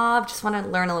full-time job? Just want to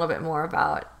learn a little bit more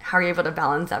about how you're able to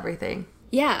balance everything.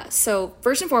 Yeah. So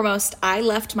first and foremost, I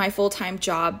left my full-time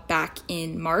job back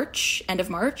in March, end of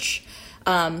March.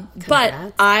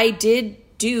 But I did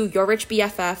do Your Rich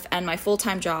BFF and my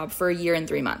full-time job for 1 year and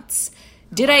 3 months.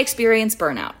 Did I experience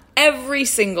burnout? every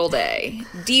single day,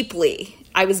 deeply.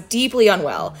 I was deeply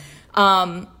unwell.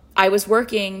 I was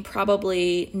working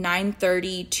probably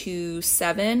 9:30 to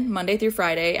 7, Monday through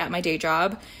Friday at my day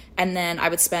job. And then I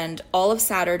would spend all of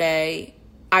Saturday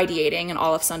ideating and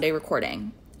all of Sunday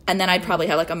recording. And then I'd probably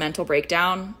have like a mental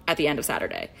breakdown at the end of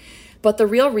Saturday. But the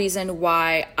real reason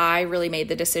why I really made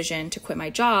the decision to quit my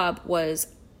job was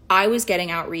I was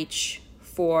getting outreach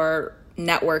for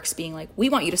networks being like, we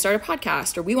want you to start a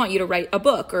podcast, or we want you to write a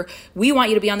book, or we want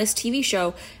you to be on this TV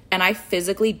show. And I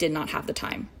physically did not have the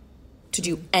time to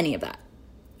do any of that.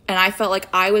 And I felt like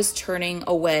I was turning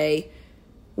away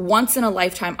once in a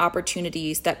lifetime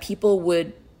opportunities that people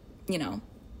would, you know,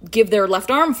 give their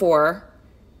left arm for,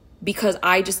 because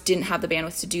I just didn't have the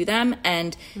bandwidth to do them.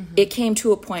 And it came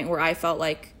to a point where I felt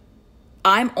like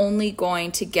I'm only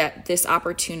going to get this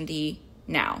opportunity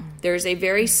now. There's a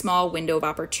very small window of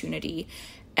opportunity.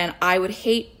 And I would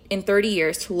hate in 30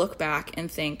 years to look back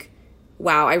and think,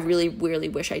 wow, I really, really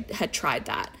wish I had tried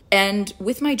that. And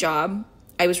with my job,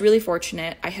 I was really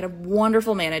fortunate. I had a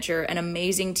wonderful manager, an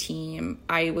amazing team.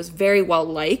 I was very well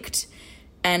liked.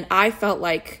 And I felt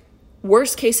like,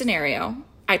 worst case scenario,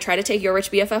 I try to take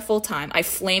YourRichBFF full time. I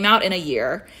flame out in a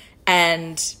year,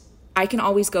 and I can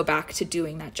always go back to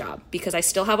doing that job because I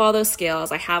still have all those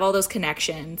skills. I have all those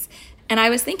connections. And I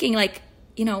was thinking, like,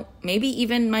 you know, maybe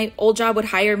even my old job would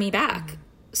hire me back.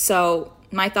 So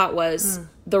my thought was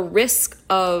the risk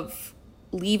of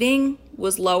leaving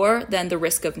was lower than the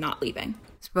risk of not leaving.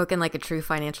 Spoken like a true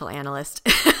financial analyst.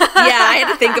 Yeah, I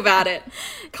had to think about it.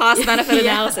 Cost-benefit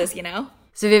analysis, you know?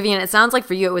 So Vivian, it sounds like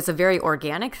for you it was a very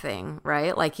organic thing,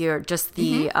 right? Like you're just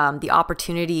the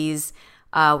opportunities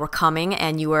were coming,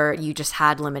 and you just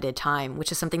had limited time,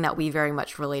 which is something that we very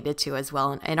much related to as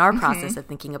well in our process of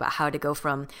thinking about how to go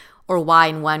from, or why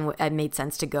and when it made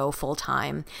sense to go full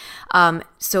time.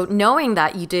 So knowing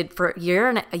that you did for a year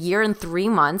and 3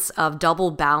 months of double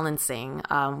balancing,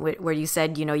 where you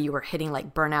said, you know, you were hitting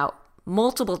like burnout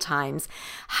multiple times,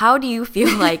 how do you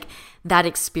feel like that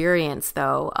experience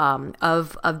though,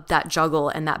 of that juggle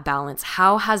and that balance,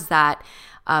 how has that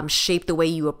shape the way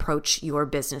you approach your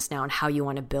business now and how you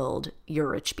want to build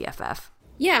YourRichBFF?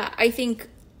 Yeah, I think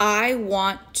I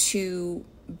want to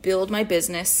build my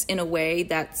business in a way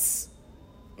that's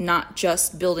not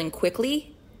just building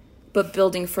quickly, but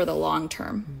building for the long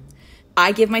term.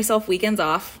 I give myself weekends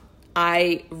off.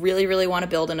 I really, really want to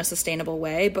build in a sustainable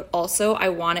way, but also I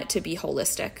want it to be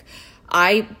holistic.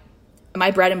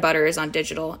 My bread and butter is on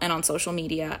digital and on social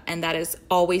media, and that is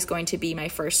always going to be my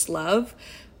first love.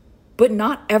 But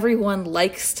not everyone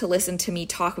likes to listen to me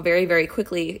talk very, very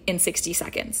quickly in 60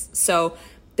 seconds. So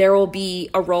there will be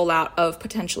a rollout of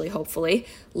potentially, hopefully,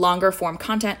 longer form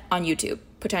content on YouTube,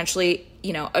 potentially,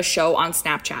 you know, a show on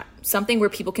Snapchat, something where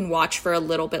people can watch for a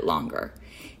little bit longer.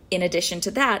 In addition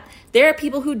to that, there are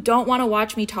people who don't want to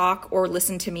watch me talk or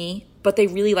listen to me, but they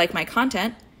really like my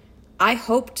content. I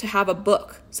hope to have a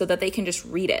book so that they can just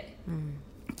read it.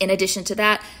 In addition to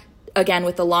that, again,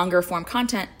 with the longer form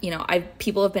content, you know,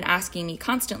 people have been asking me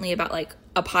constantly about like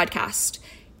a podcast,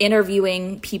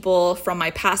 interviewing people from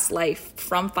my past life,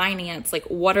 from finance, like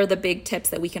what are the big tips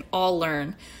that we can all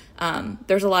learn?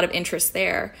 There's a lot of interest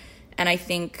there. And I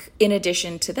think in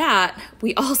addition to that,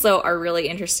 we also are really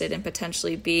interested in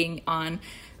potentially being on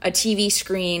a TV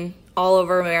screen all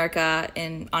over America,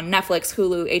 on Netflix,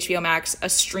 Hulu, HBO Max, a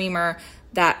streamer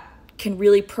that can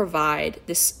really provide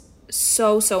this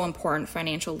so important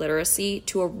financial literacy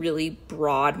to a really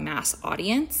broad mass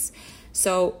audience.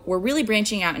 So we're really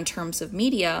branching out in terms of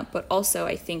media, but also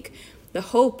I think the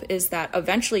hope is that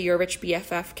eventually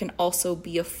YourRichBFF can also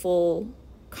be a full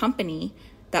company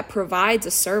that provides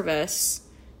a service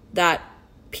that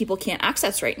people can't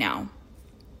access right now.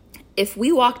 If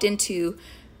we walked into,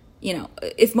 you know,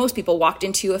 if most people walked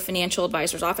into a financial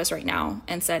advisor's office right now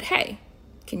and said, hey,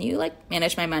 can you like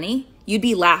manage my money? You'd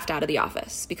be laughed out of the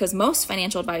office because most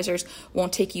financial advisors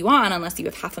won't take you on unless you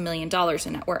have $500,000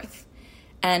 in net worth.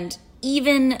 And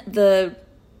even the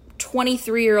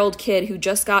 23-year-old kid who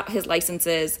just got his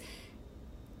licenses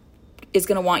is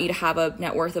going to want you to have a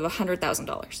net worth of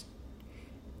 $100,000.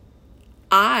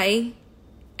 I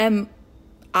am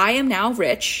now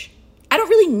rich. I don't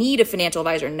really need a financial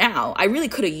advisor now. I really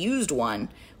could have used one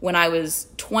when I was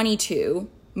 22,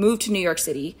 moved to New York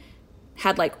City,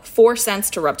 had like 4 cents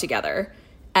to rub together,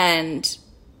 and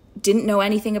didn't know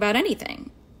anything about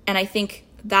anything. And I think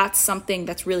that's something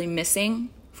that's really missing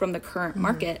from the current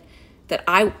market that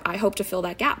I hope to fill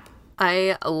that gap.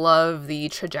 I love the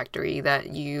trajectory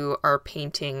that you are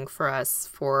painting for us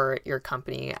for your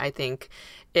company. I think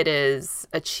it is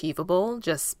achievable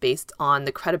just based on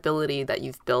the credibility that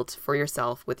you've built for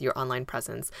yourself with your online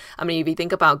presence. I mean, if you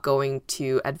think about going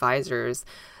to advisors,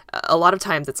 a lot of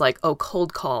times it's like, oh,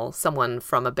 cold call someone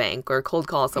from a bank or cold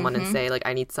call someone and say, like,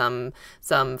 I need some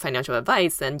financial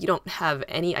advice. And you don't have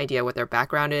any idea what their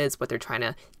background is, what they're trying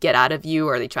to get out of you.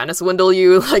 Are they trying to swindle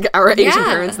you like our Asian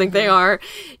parents think they are?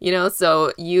 You know,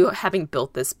 so you having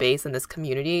built this space and this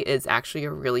community is actually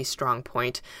a really strong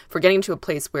point for getting to a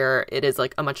place where it is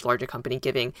like a much larger company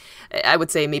giving, I would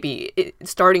say maybe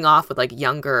starting off with like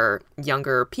younger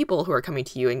people who are coming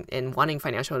to you and wanting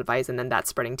financial advice, and then that's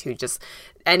spreading to just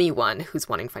anyone who's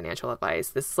wanting financial advice.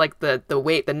 This is like the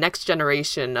next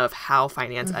generation of how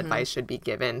finance advice should be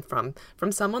given from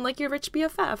someone like your Rich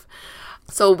BFF.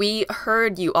 So we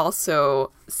heard you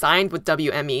also signed with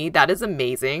WME. That is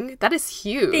amazing. That is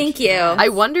huge. Thank you. I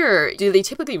wonder, do they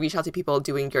typically reach out to people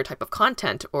doing your type of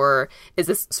content, or is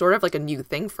this sort of like a new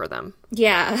thing for them?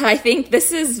 Yeah, I think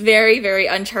this is very, very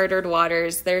uncharted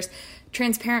waters. There's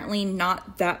transparently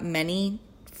not that many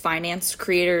finance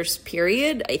creators,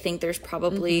 period. I think there's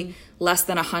probably less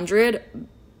than 100,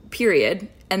 period.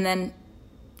 And then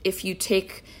if you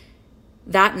take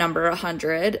that number,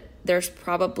 100, there's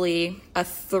probably a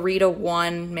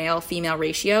 3-to-1 male-female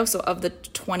ratio. So of the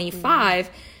 25,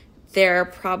 there are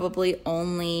probably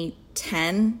only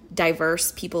 10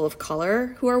 diverse people of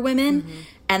color who are women.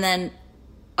 And then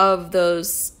of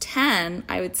those 10,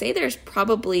 I would say there's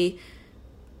probably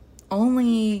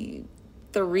only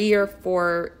 3 or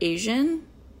 4 Asian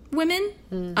women.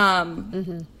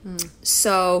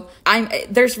 So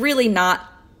there's really not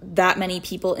that many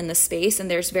people in the space, and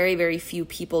there's very, very few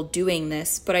people doing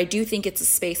this. But I do think it's a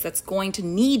space that's going to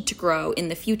need to grow in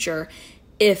the future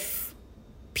if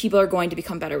people are going to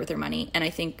become better with their money. And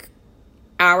I think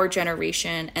our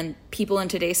generation and people in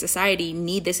today's society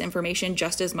need this information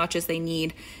just as much as they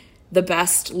need the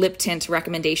best lip tint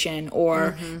recommendation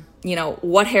or, you know,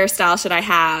 what hairstyle should I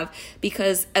have?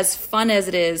 Because as fun as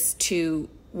it is to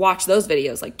watch those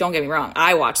videos, like, don't get me wrong,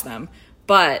 I watch them.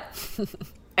 But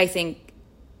I think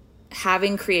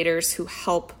having creators who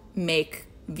help make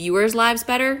viewers' lives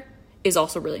better is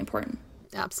also really important.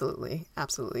 Absolutely.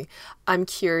 Absolutely. I'm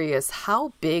curious,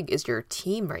 how big is your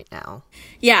team right now?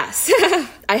 Yes.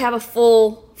 I have a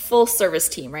full service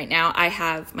team right now. I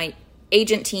have my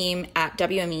agent team at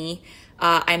WME.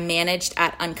 I'm managed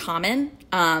at Uncommon,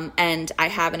 and I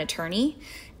have an attorney.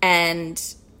 And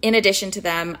in addition to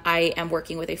them, I am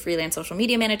working with a freelance social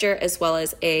media manager as well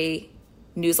as a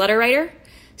newsletter writer.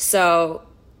 So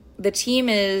the team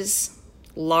is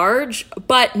large,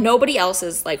 but nobody else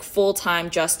is like full-time,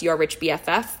 just Your Rich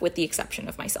BFF, with the exception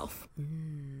of myself.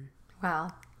 Wow.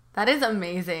 That is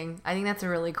amazing. I think that's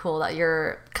really cool that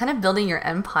you're kind of building your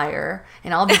empire,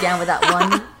 and all began with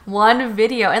that one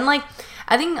video. And like,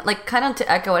 I think like kind of to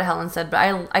echo what Helen said,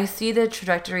 but I see the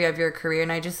trajectory of your career,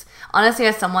 and I just honestly,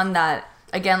 as someone that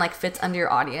again like fits under your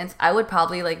audience, I would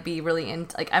probably like be really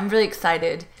into, like, I'm really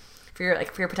excited for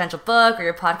your potential book or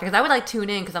your podcast, because I would like tune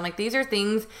in, because I'm like, these are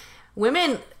things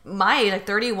women my age, like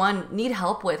 31, need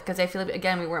help with, because I feel like,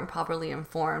 again, we weren't properly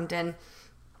informed. And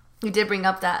you did bring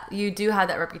up that you do have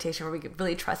that reputation where we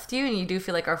really trust you and you do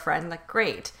feel like our friend. Like,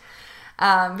 great.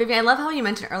 Vivian, I love how you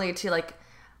mentioned earlier too, like,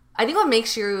 I think what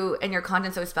makes you and your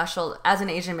content so special as an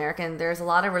Asian American, there's a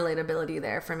lot of relatability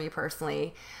there for me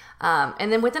personally.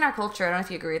 And then within our culture, I don't know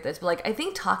if you agree with this, but like, I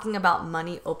think talking about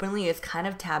money openly is kind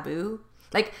of taboo.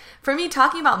 Like, for me,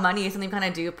 talking about money is something you kind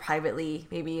of do privately,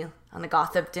 maybe on a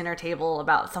gossip dinner table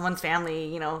about someone's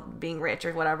family, you know, being rich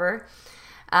or whatever.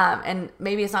 And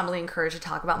maybe it's not really encouraged to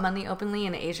talk about money openly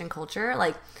in Asian culture.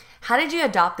 Like, how did you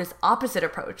adopt this opposite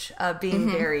approach of being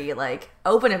very, like,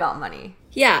 open about money?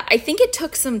 Yeah, I think it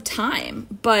took some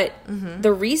time, but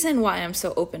the reason why I'm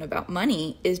so open about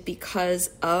money is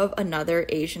because of another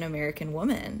Asian American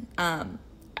woman.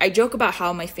 I joke about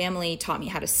how my family taught me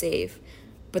how to save,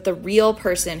 but the real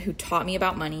person who taught me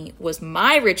about money was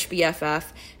my Rich BFF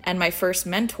and my first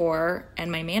mentor and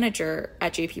my manager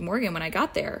at JP Morgan when I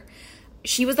got there.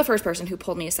 She was the first person who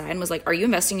pulled me aside and was like, are you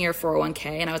investing in your 401k?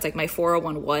 And I was like, my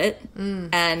 401 what?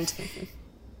 And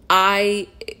I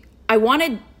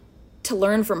wanted to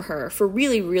learn from her for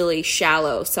really, really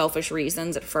shallow, selfish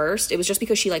reasons at first. It was just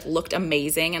because she like looked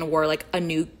amazing and wore like a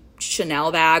new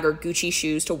Chanel bag or Gucci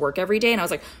shoes to work every day. And I was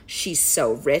like, she's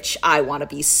so rich. I want to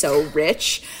be so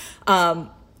rich.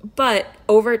 But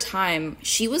over time,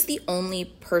 she was the only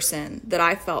person that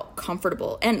I felt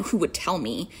comfortable and who would tell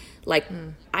me, like,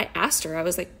 I asked her, I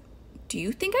was like, do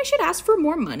you think I should ask for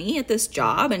more money at this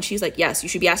job? And she's like, yes, you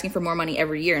should be asking for more money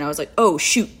every year. And I was like, oh,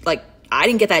 shoot, like, I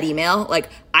didn't get that email. Like,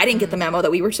 I didn't get the memo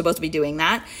that we were supposed to be doing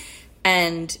that.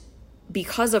 And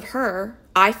because of her,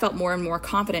 I felt more and more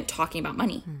confident talking about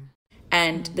money.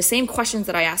 And the same questions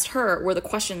that I asked her were the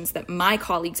questions that my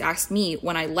colleagues asked me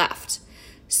when I left.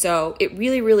 So it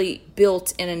really, really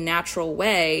built in a natural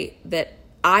way that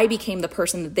I became the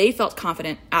person that they felt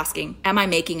confident asking, am I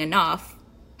making enough?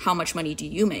 How much money do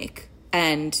you make?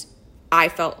 And I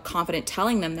felt confident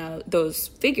telling them those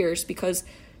figures because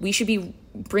we should be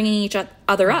bringing each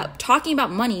other up. Talking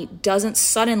about money doesn't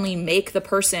suddenly make the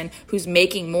person who's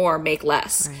making more make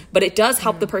less, but it does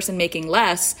help the person making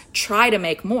less try to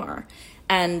make more.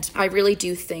 And I really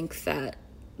do think that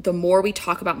the more we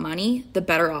talk about money, the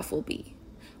better off we'll be.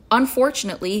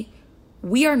 Unfortunately,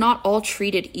 we are not all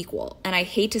treated equal. And I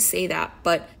hate to say that,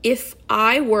 but if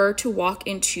I were to walk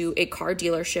into a car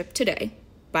dealership today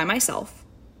by myself,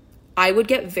 I would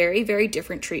get very, very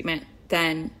different treatment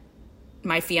than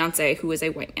my fiance, who is a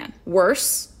white man.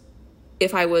 Worse,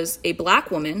 if I was a black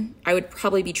woman, I would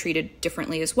probably be treated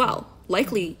differently as well,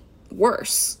 likely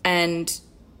worse. And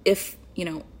if,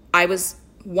 I was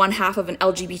one half of an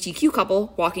LGBTQ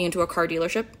couple walking into a car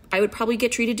dealership, I would probably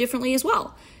get treated differently as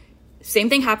well. Same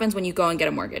thing happens when you go and get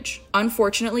a mortgage.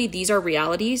 Unfortunately, these are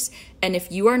realities. And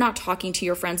if you are not talking to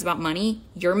your friends about money,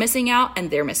 you're missing out and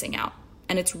they're missing out.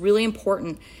 And it's really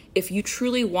important, if you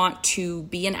truly want to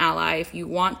be an ally, if you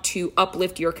want to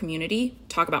uplift your community,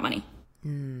 talk about money.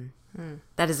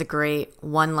 That is a great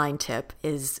one-line tip,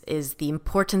 is the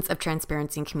importance of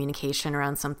transparency and communication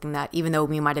around something that, even though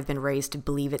we might have been raised to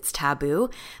believe it's taboo,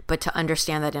 but to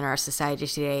understand that in our society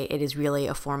today, it is really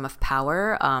a form of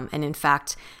power, and in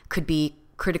fact could be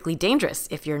critically dangerous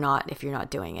if you're not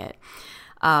doing it.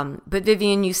 But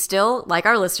Vivian, you still, like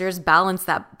our listeners, balance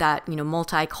that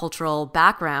multicultural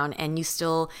background, and you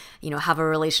still, have a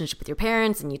relationship with your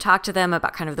parents, and you talk to them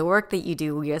about kind of the work that you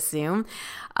do, we assume.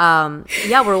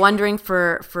 We're wondering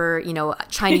for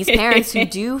Chinese parents who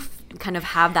do kind of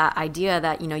have that idea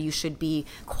that, you should be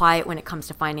quiet when it comes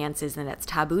to finances and it's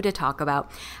taboo to talk about.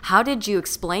 How did you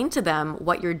explain to them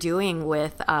what you're doing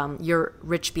with your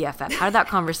Rich BFF? How did that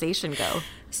conversation go?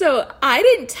 So I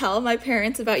didn't tell my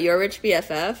parents about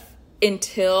YourRichBFF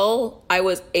until I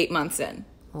was 8 months in.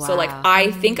 Wow. So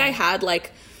I think I had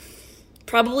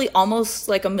probably almost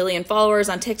 1 million followers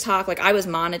on TikTok. I was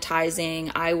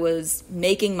monetizing, I was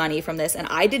making money from this, and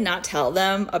I did not tell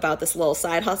them about this little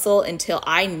side hustle until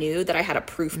I knew that I had a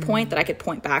proof point that I could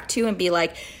point back to and be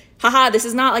like, haha, this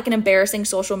is not an embarrassing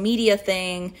social media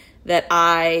thing that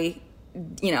I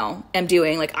am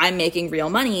doing. I'm making real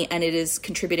money and it is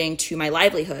contributing to my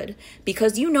livelihood.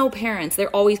 Because parents,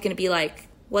 they're always going to be like,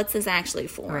 what's this actually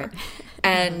for? Right.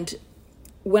 And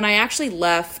when I actually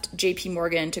left JP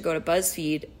Morgan to go to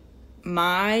BuzzFeed,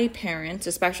 my parents,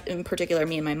 especially in particular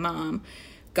me and my mom,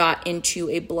 got into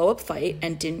a blow-up fight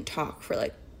and didn't talk for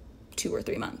 2 or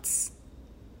 3 months.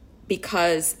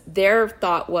 Because their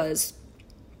thought was,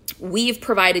 we've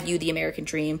provided you the American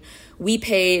dream. We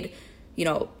paid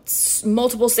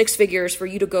multiple 6 figures for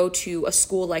you to go to a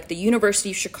school like the University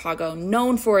of Chicago,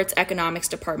 known for its economics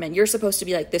department. You're supposed to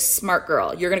be this smart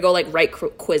girl. You're going to go write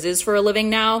quizzes for a living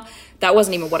now. That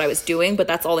wasn't even what I was doing, but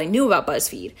that's all they knew about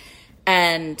BuzzFeed.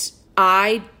 And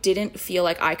I didn't feel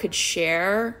like I could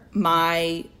share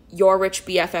my Your Rich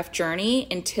BFF journey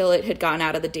until it had gotten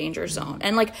out of the danger zone.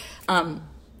 And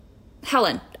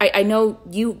Helen, I know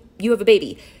you have a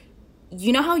baby.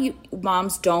 You know how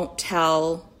moms don't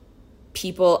tell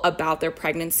people about their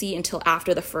pregnancy until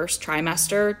after the first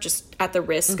trimester, just at the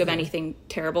risk of anything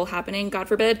terrible happening, God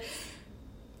forbid.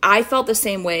 I felt the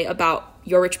same way about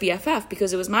Your Rich BFF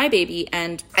because it was my baby.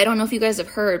 And I don't know if you guys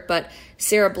have heard, but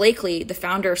Sarah Blakely, the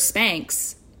founder of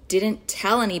Spanx, didn't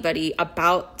tell anybody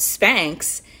about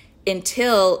Spanx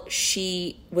until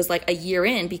she was a year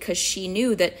in, because she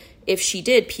knew that if she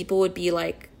did, people would be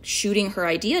shooting her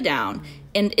idea down.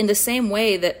 And in the same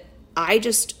way that I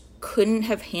just couldn't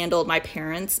have handled my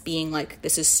parents being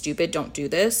this is stupid, don't do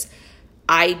this,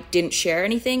 I didn't share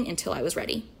anything until I was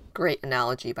ready. Great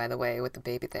analogy, by the way, with the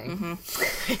baby thing.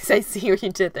 I see what you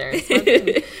did there.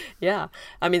 Yeah.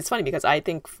 I mean, it's funny because I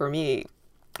think for me,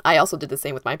 I also did the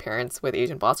same with my parents with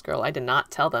Asian Boss Girl. I did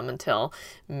not tell them until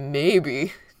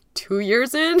maybe 2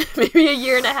 years in, maybe a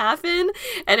year and a half in.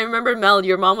 And I remember, Mel,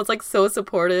 your mom was so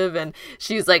supportive, and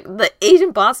she was the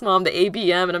Asian boss mom, the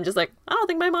ABM, and I'm just I don't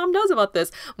think my mom knows about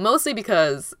this, mostly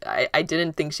because I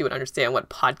didn't think she would understand what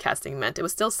podcasting meant. It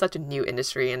was still such a new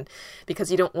industry, and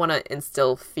because you don't want to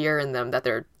instill fear in them that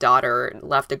their daughter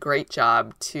left a great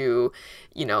job to,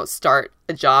 start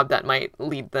a job that might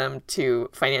lead them to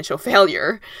financial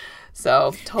failure.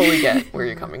 So totally get where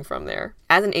you're coming from there.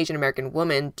 As an Asian American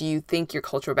woman, do you think your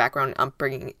cultural background and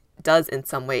upbringing does in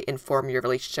some way inform your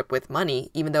relationship with money,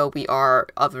 even though we are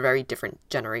of a very different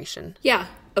generation. Yeah,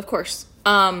 of course.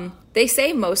 They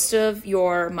say most of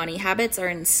your money habits are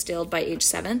instilled by age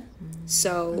 7.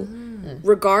 So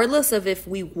regardless of if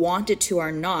we want it to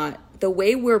or not, the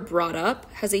way we're brought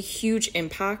up has a huge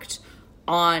impact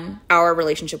on our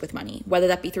relationship with money, whether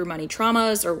that be through money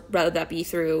traumas or whether that be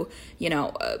through,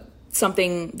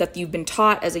 something that you've been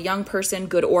taught as a young person,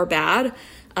 good or bad.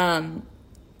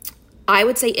 I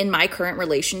would say in my current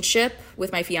relationship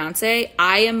with my fiance,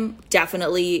 I am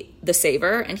definitely the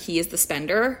saver and he is the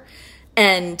spender.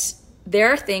 And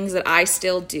there are things that I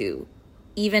still do,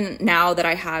 even now that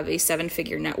I have a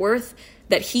 7-figure net worth,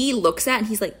 that he looks at and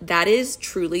he's like, that is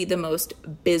truly the most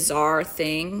bizarre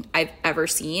thing I've ever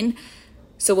seen.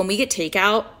 So when we get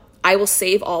takeout, I will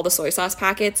save all the soy sauce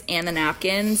packets and the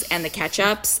napkins and the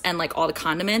ketchups and like all the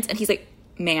condiments. And he's like,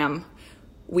 ma'am,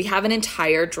 we have an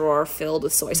entire drawer filled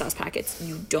with soy sauce packets.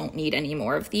 You don't need any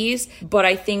more of these. But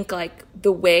I think like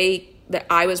the way that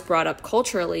I was brought up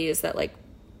culturally is that like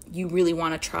you really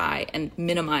want to try and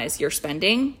minimize your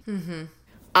spending. Mm-hmm.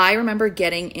 I remember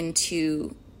getting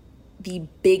into the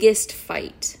biggest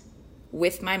fight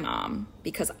with my mom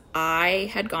because I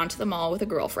had gone to the mall with a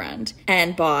girlfriend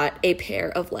and bought a pair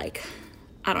of like,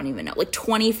 I don't even know, like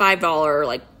 $25,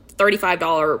 like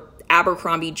 $35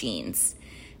 Abercrombie jeans.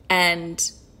 And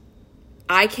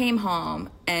I came home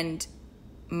and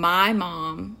my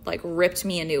mom like ripped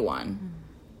me a new one.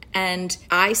 And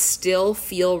I still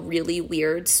feel really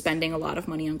weird spending a lot of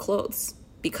money on clothes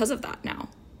because of that now.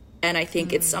 And I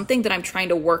think it's something that I'm trying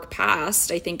to work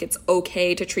past. I think it's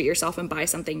okay to treat yourself and buy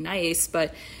something nice,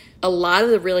 but a lot of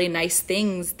the really nice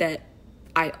things that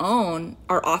I own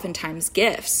are oftentimes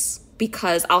gifts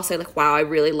because I'll say like, wow, I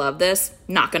really love this,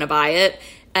 not gonna buy it.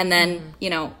 And then,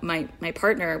 my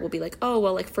partner will be like, oh,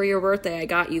 well, like for your birthday, I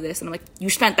got you this. And I'm like, you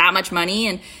spent that much money?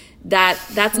 And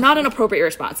that's not an appropriate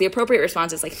response. The appropriate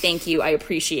response is like, thank you, I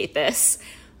appreciate this.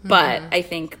 But I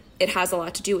think it has a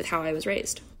lot to do with how I was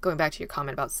raised. Going back to your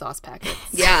comment about sauce packets.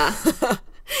 Yeah.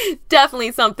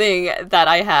 Definitely something that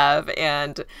I have.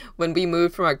 And when we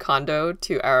moved from our condo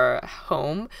to our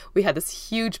home, we had this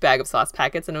huge bag of sauce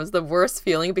packets. And it was the worst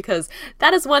feeling because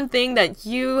that is one thing that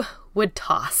you would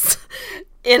toss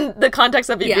in the context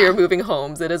of if you're moving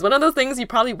homes. It is one of those things you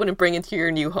probably wouldn't bring into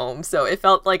your new home. So it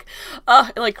felt like,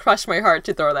 it like crushed my heart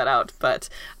to throw that out. But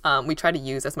we tried to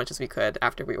use as much as we could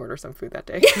after we ordered some food that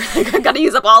day. I got to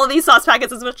use up all of these sauce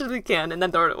packets as much as we can and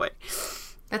then throw it away.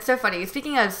 That's so funny.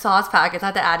 Speaking of sauce packets, I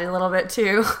had to add it a little bit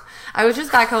too. I was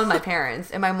just back home with my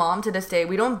parents, and my mom to this day,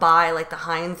 we don't buy like the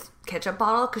Heinz ketchup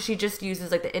bottle because she just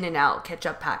uses like the In-N-Out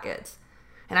ketchup packets.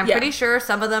 And I'm pretty sure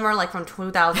some of them are like from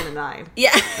 2009.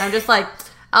 Yeah. And I'm just like,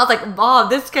 I was like, Mom,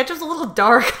 this ketchup's a little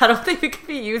dark. I don't think we could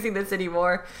be using this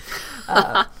anymore.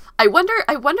 I wonder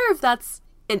if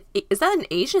is that an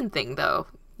Asian thing though?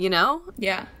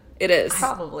 Yeah. It is.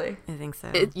 Probably. I think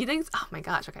so. You think? Oh my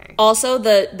gosh, okay. Also,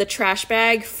 the trash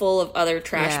bag full of other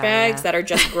trash bags that are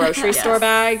just grocery store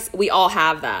bags, we all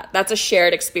have that. That's a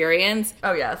shared experience.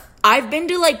 Oh, yes. I've been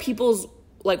to like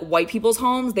white people's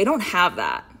homes. They don't have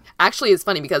that. Actually, it's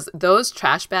funny because those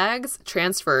trash bags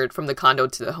transferred from the condo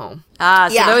to the home. So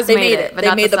those they made it, but they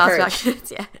not made the sauce purge.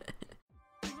 Packets. Yeah.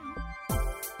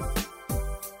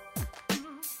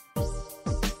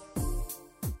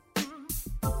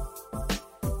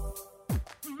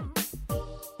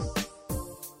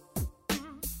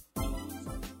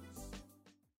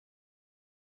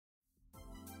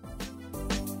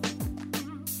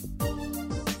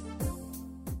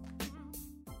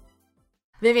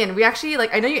 Vivian, we actually,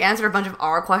 I know you answered a bunch of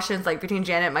our questions, between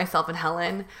Janet, myself, and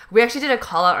Helen. We actually did a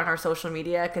call out on our social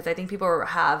media because I think people were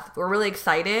really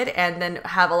excited and then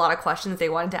have a lot of questions they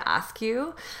wanted to ask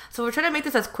you. So we're trying to make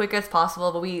this as quick as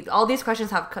possible, but all these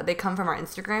questions they come from our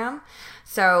Instagram.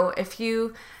 So if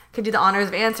you could do the honors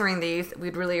of answering these,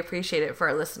 we'd really appreciate it for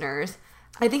our listeners.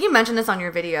 I think you mentioned this on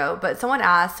your video, but someone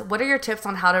asked, what are your tips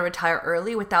on how to retire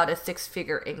early without a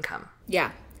 6-figure income?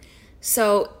 Yeah.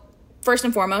 So first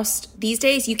and foremost, these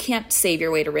days you can't save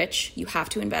your way to rich. You have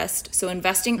to invest. So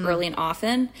investing early and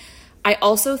often. I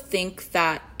also think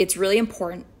that it's really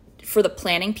important for the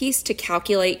planning piece to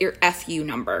calculate your FU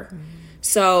number.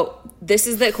 So this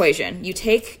is the equation. You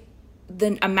take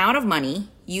the amount of money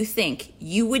you think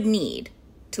you would need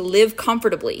to live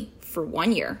comfortably for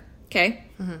 1 year, okay?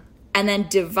 And then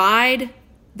divide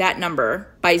that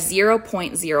number by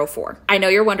 0.04. I know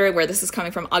you're wondering where this is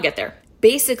coming from. I'll get there.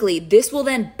 Basically, this will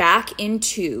then back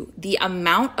into the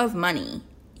amount of money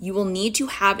you will need to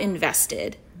have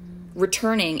invested,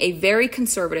 returning a very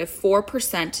conservative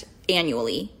 4%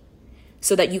 annually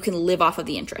so that you can live off of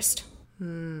the interest.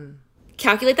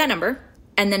 Calculate that number,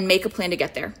 and then make a plan to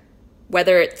get there.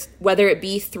 Whether it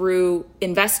be through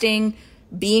investing,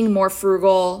 being more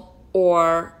frugal,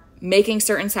 or making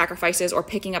certain sacrifices or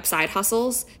picking up side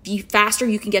hustles, the faster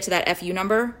you can get to that FU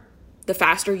number, the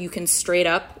faster you can straight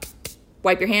up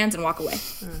wipe your hands and walk away.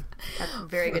 That's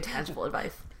very good tangible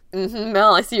advice. Mm-hmm.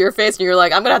 Mel, I see your face and you're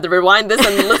like, I'm going to have to rewind this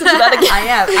and listen to that again. I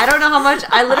am. I don't know how much.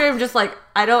 I literally am just like,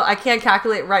 I can't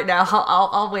calculate right now.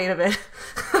 I'll wait a bit.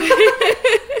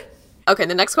 Okay,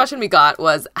 the next question we got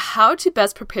was how to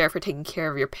best prepare for taking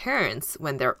care of your parents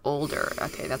when they're older.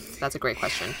 Okay, that's a great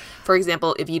question. For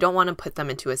example, if you don't want to put them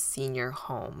into a senior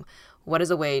home, what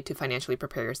is a way to financially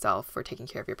prepare yourself for taking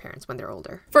care of your parents when they're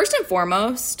older? First and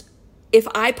foremost, if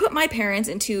I put my parents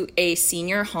into a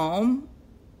senior home,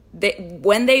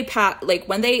 when they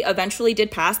eventually did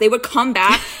pass, they would come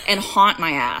back and haunt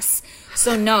my ass.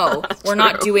 So no, we're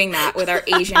not doing that with our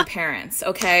Asian parents,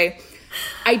 okay?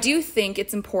 I do think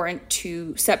it's important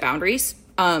to set boundaries.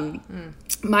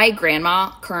 My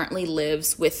grandma currently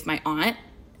lives with my aunt,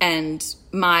 and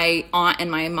my aunt and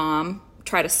my mom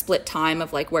try to split time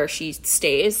of like where she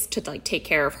stays to like take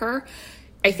care of her.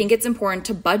 I think it's important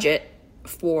to budget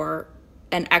for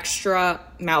an extra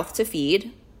mouth to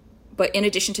feed. But in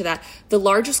addition to that, the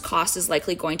largest cost is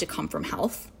likely going to come from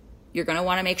health. You're going to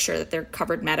want to make sure that they're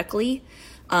covered medically.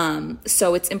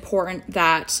 So it's important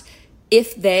that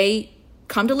if they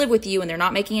come to live with you and they're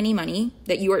not making any money,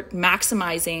 that you are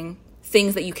maximizing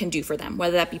things that you can do for them,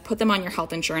 whether that be put them on your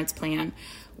health insurance plan,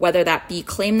 whether that be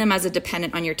claim them as a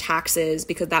dependent on your taxes,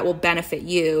 because that will benefit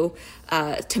you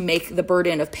to make the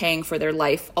burden of paying for their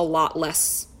life a lot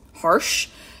less harsh.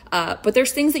 But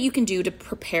there's things that you can do to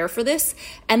prepare for this.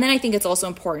 And then I think it's also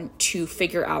important to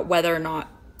figure out whether or not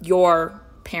your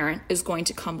parent is going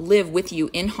to come live with you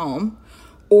in home,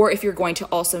 or if you're going to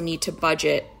also need to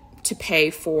budget to pay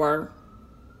for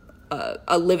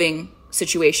a living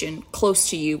situation close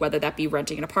to you, whether that be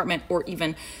renting an apartment, or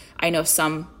even I know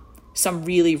some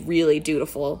really, really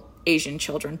dutiful Asian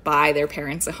children buy their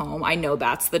parents a home. I know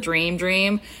that's the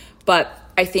dream, but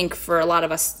I think for a lot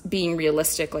of us, being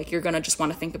realistic, like you're going to just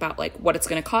want to think about like what it's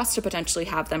going to cost to potentially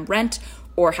have them rent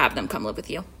or have them come live with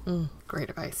you. Great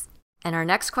advice. And our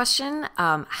next question,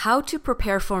 how to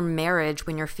prepare for marriage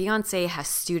when your fiance has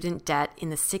student debt in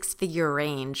the 6-figure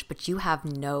range, but you have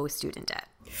no student debt?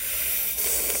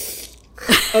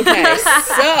 Okay,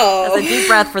 so... That's a deep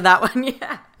breath for that one,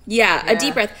 Yeah, a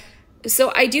deep breath.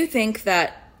 So I do think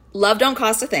that love don't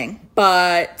cost a thing,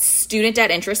 but student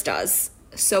debt interest does.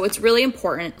 So it's really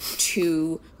important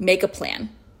to make a plan.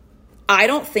 I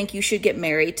don't think you should get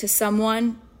married to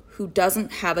someone who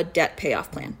doesn't have a debt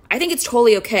payoff plan. I think it's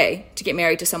totally okay to get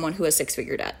married to someone who has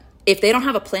 6-figure debt. If they don't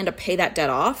have a plan to pay that debt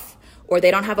off, or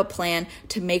they don't have a plan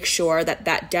to make sure that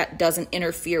that debt doesn't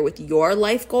interfere with your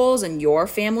life goals and your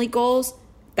family goals,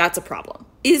 that's a problem.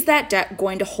 Is that debt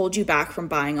going to hold you back from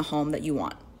buying a home that you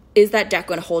want? Is that debt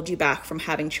going to hold you back from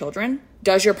having children?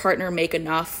 Does your partner make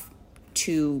enough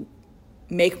to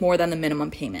make more than the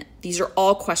minimum payment? These are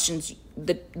all questions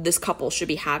that this couple should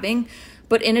be having.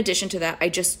 But in addition to that, I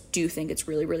just do think it's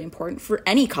really, really important for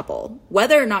any couple,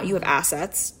 whether or not you have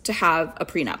assets, to have a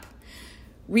prenup.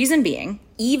 Reason being,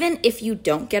 even if you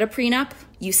don't get a prenup,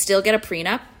 you still get a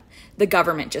prenup. The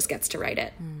government just gets to write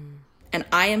it. And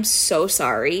I am so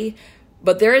sorry,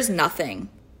 but there is nothing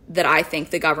that I think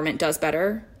the government does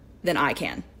better than I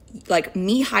can. Like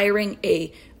me hiring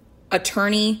a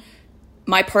attorney,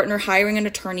 my partner hiring an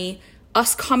attorney,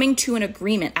 us coming to an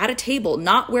agreement at a table,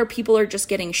 not where people are just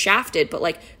getting shafted, but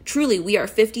like truly we are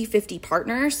 50-50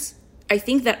 partners. I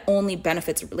think that only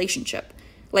benefits a relationship.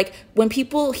 Like when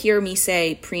people hear me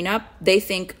say prenup, they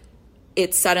think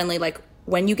it's suddenly like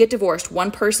when you get divorced,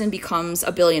 one person becomes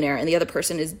a billionaire and the other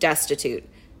person is destitute.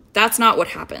 That's not what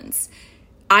happens.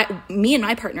 Me and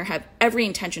my partner have every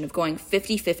intention of going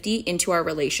 50-50 into our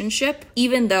relationship,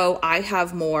 even though I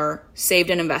have more saved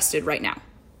and invested right now.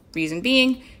 Reason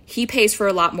being, he pays for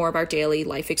a lot more of our daily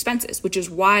life expenses, which is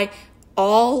why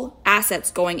all assets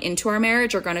going into our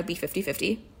marriage are going to be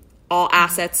 50-50. All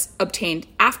assets obtained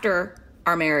after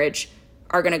our marriage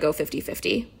are going to go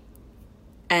 50-50.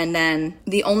 And then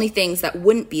the only things that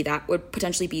wouldn't be that would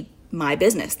potentially be my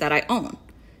business that I own.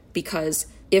 Because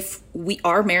if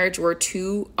our marriage were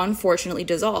to unfortunately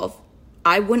dissolve,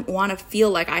 I wouldn't want to feel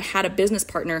like I had a business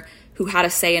partner who had a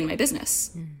say in my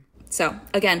business. So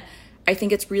again, I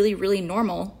think it's really, really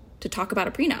normal to talk about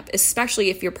a prenup, especially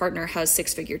if your partner has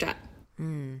 6-figure debt.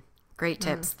 Great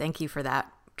tips. Thank you for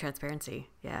that transparency.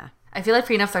 Yeah. I feel like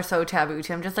prenups are so taboo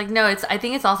too. I'm just like, no, I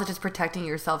think it's also just protecting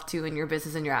yourself too in your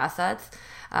business and your assets.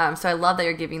 So I love that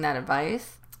you're giving that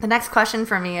advice. The next question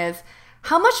for me is,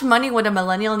 How much money would a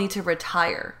millennial need to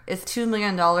retire? Is $2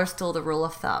 million still the rule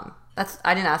of thumb?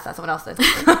 I didn't ask that. Someone else did.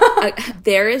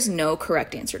 There is no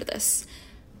correct answer to this.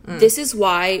 This is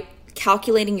why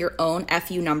calculating your own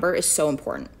FU number is so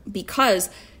important. Because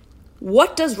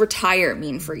what does retire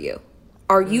mean for you?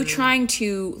 Are you trying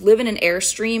to live in an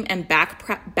Airstream and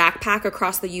backpack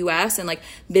across the U.S. and like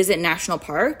visit national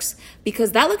parks?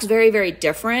 Because that looks very, very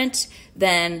different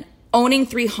than owning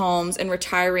 3 homes and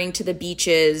retiring to the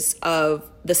beaches of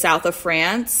the south of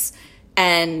France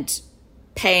and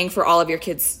paying for all of your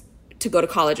kids to go to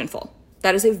college in full.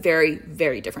 That is a very,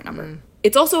 very different number.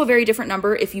 It's also a very different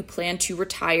number if you plan to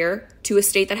retire to a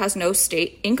state that has no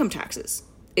state income taxes.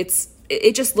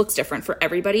 It just looks different for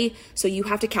everybody. So you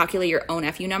have to calculate your own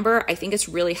FU number. I think it's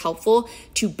really helpful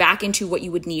to back into what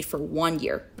you would need for 1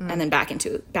 year and then back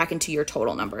into your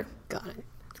total number. Got it.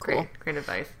 Cool. Great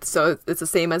advice. So it's the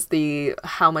same as the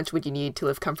how much would you need to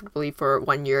live comfortably for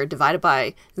 1 year divided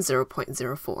by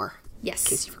 0.04. Yes. In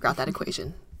case you forgot that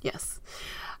equation. Yes.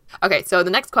 Okay, so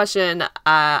the next question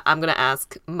I'm going to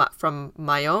ask from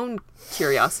my own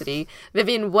curiosity.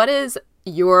 Vivian, what is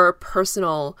your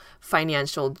personal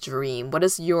financial dream?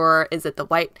 Is it the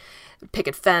white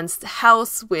picket fence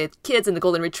house with kids and the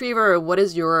golden retriever? Or what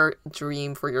is your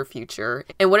dream for your future?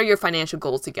 And what are your financial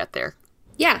goals to get there?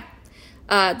 Yeah.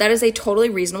 That is a totally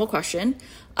reasonable question.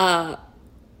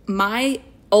 My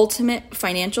ultimate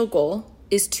financial goal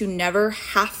is to never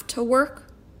have to work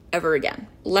ever again.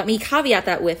 Let me caveat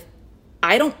that with,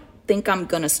 I don't think I'm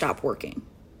going to stop working.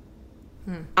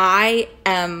 I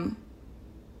am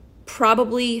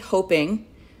probably hoping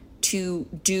to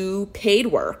do paid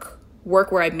work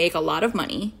where I make a lot of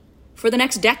money for the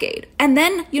next decade. And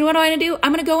then, you know what I'm going to do?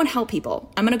 I'm going to go and help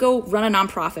people. I'm going to go run a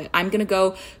nonprofit. I'm going to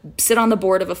go sit on the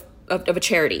board of a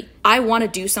charity. I want to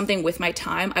do something with my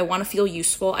time. I want to feel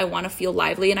useful. I want to feel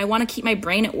lively. And I want to keep my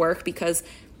brain at work because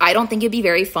I don't think it'd be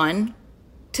very fun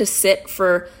to sit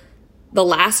for the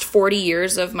last 40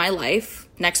 years of my life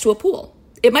next to a pool.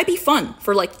 It might be fun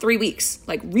for like 3 weeks,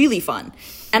 like really fun.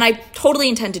 And I totally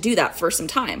intend to do that for some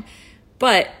time.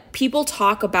 But people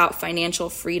talk about financial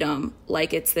freedom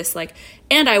like it's this like,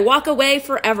 and I walk away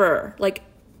forever. Like,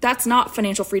 that's not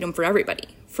financial freedom for everybody.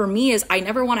 For me is I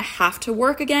never want to have to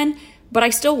work again, but I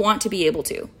still want to be able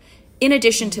to. In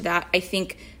addition to that, I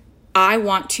think I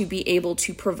want to be able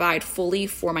to provide fully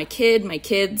for my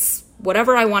kids,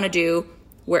 whatever I want to do,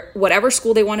 whatever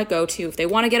school they want to go to, if they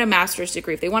want to get a master's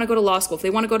degree, if they want to go to law school, if they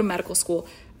want to go to medical school.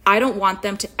 I don't want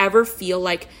them to ever feel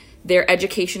like their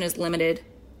education is limited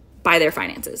by their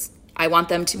finances. I want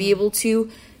them to be able to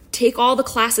take all the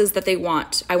classes that they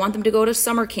want. I want them to go to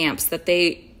summer camps that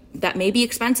may be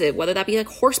expensive, whether that be like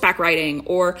horseback riding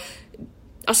or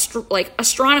like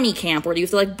astronomy camp where you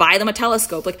have to like buy them a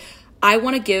telescope. Like, I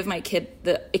want to give my kid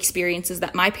the experiences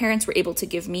that my parents were able to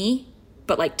give me,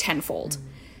 but like tenfold.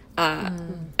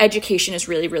 Education is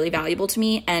really, really valuable to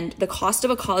me. And the cost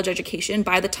of a college education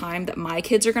by the time that my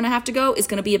kids are going to have to go is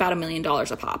going to be about $1 million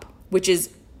a pop, which is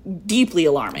deeply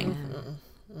alarming.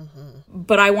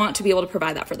 But I want to be able to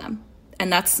provide that for them.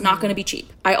 And that's not going to be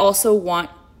cheap. I also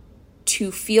want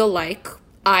to feel like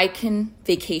I can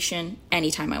vacation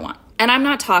anytime I want. And I'm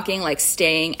not talking like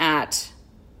staying at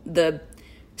the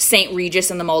St.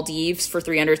 Regis in the Maldives for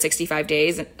 365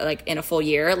 days, like in a full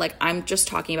year. Like, I'm just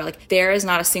talking about like, there is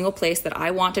not a single place that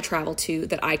I want to travel to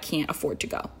that I can't afford to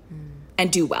go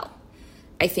and do well.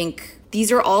 I think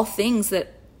these are all things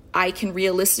that I can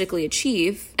realistically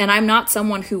achieve. And I'm not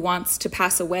someone who wants to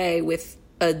pass away with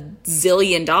 $1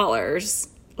 zillion.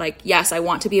 Like, yes, I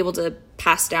want to be able to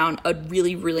pass down a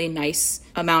really, really nice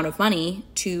amount of money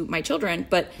to my children.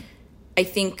 But I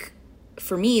think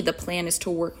for me, the plan is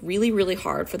to work really, really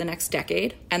hard for the next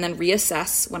decade and then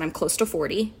reassess when I'm close to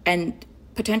 40 and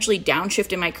potentially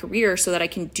downshift in my career so that I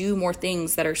can do more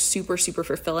things that are super, super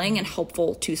fulfilling and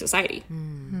helpful to society.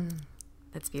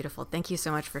 That's beautiful. Thank you so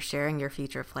much for sharing your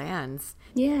future plans.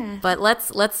 Yeah. But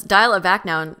let's dial it back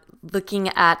now and looking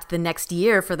at the next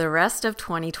year for the rest of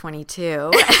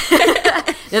 2022.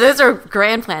 Now, those are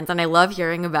grand plans, and I love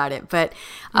hearing about it. But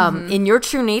in your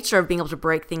true nature of being able to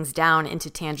break things down into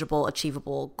tangible,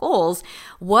 achievable goals,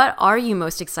 what are you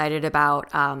most excited about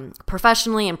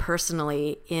professionally and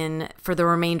personally for the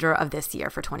remainder of this year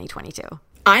for 2022?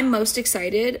 I'm most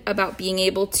excited about being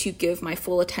able to give my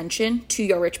full attention to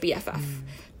YourRichBFF.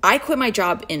 I quit my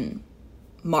job in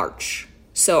March.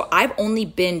 So I've only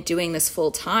been doing this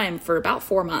full time for about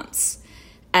 4 months.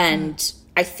 And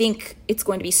I think it's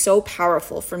going to be so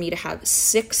powerful for me to have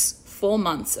 6 full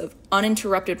months of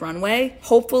uninterrupted runway.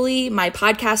 Hopefully my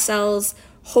podcast sells.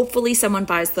 Hopefully someone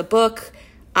buys the book.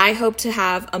 I hope to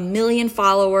have 1 million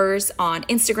followers on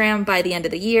Instagram by the end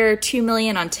of the year, 2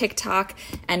 million on TikTok,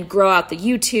 and grow out the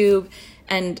YouTube.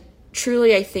 And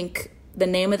truly, I think the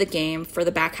name of the game for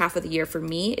the back half of the year for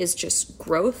me is just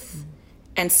growth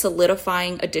and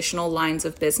solidifying additional lines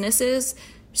of businesses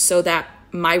so that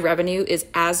my revenue is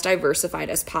as diversified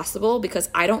as possible, because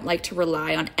I don't like to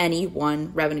rely on any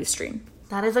one revenue stream.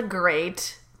 That is a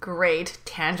great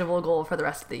tangible goal for the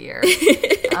rest of the year.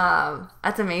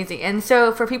 That's amazing. And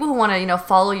so for people who want to,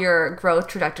 follow your growth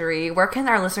trajectory, where can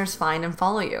our listeners find and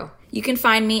follow you? You can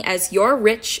find me as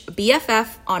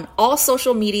YourRichBFF on all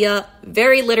social media.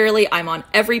 Very literally, I'm on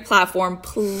every platform.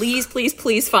 Please, please,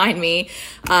 please find me.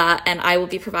 And I will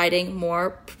be providing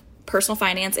more personal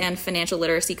finance and financial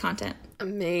literacy content.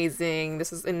 Amazing.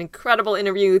 This is an incredible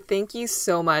interview. Thank you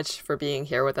so much for being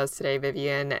here with us today,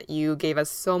 Vivian. You gave us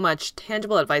so much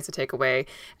tangible advice to take away,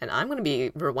 and I'm going to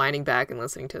be rewinding back and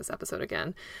listening to this episode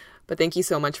again. But thank you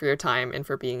so much for your time and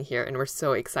for being here, and we're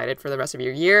so excited for the rest of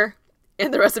your year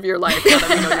and the rest of your life now that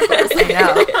we know your goals. I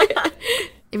know.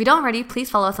 If you don't already, please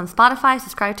follow us on Spotify,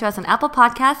 subscribe to us on Apple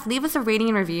Podcasts, leave us a rating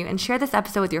and review, and share this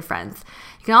episode with your friends.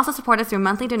 You can also support us through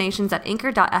monthly donations at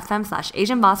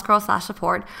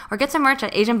anchor.fm/AsianBossGirl/support, or get some merch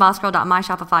at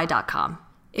asianbossgirl.myshopify.com.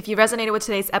 If you resonated with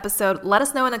today's episode, let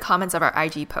us know in the comments of our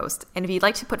IG post. And if you'd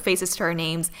like to put faces to our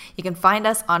names, you can find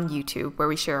us on YouTube, where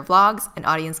we share vlogs, an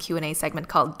audience Q&A segment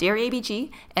called Dear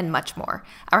ABG, and much more.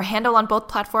 Our handle on both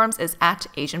platforms is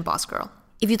 @AsianBossGirl.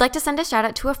 If you'd like to send a shout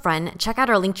out to a friend, check out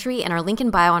our Linktree and our link in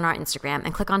bio on our Instagram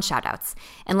and click on shoutouts.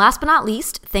 And last but not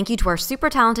least, thank you to our super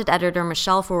talented editor,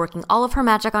 Michelle, for working all of her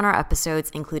magic on our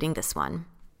episodes, including this one.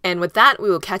 And with that,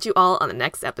 we will catch you all on the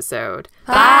next episode.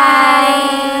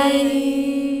 Bye!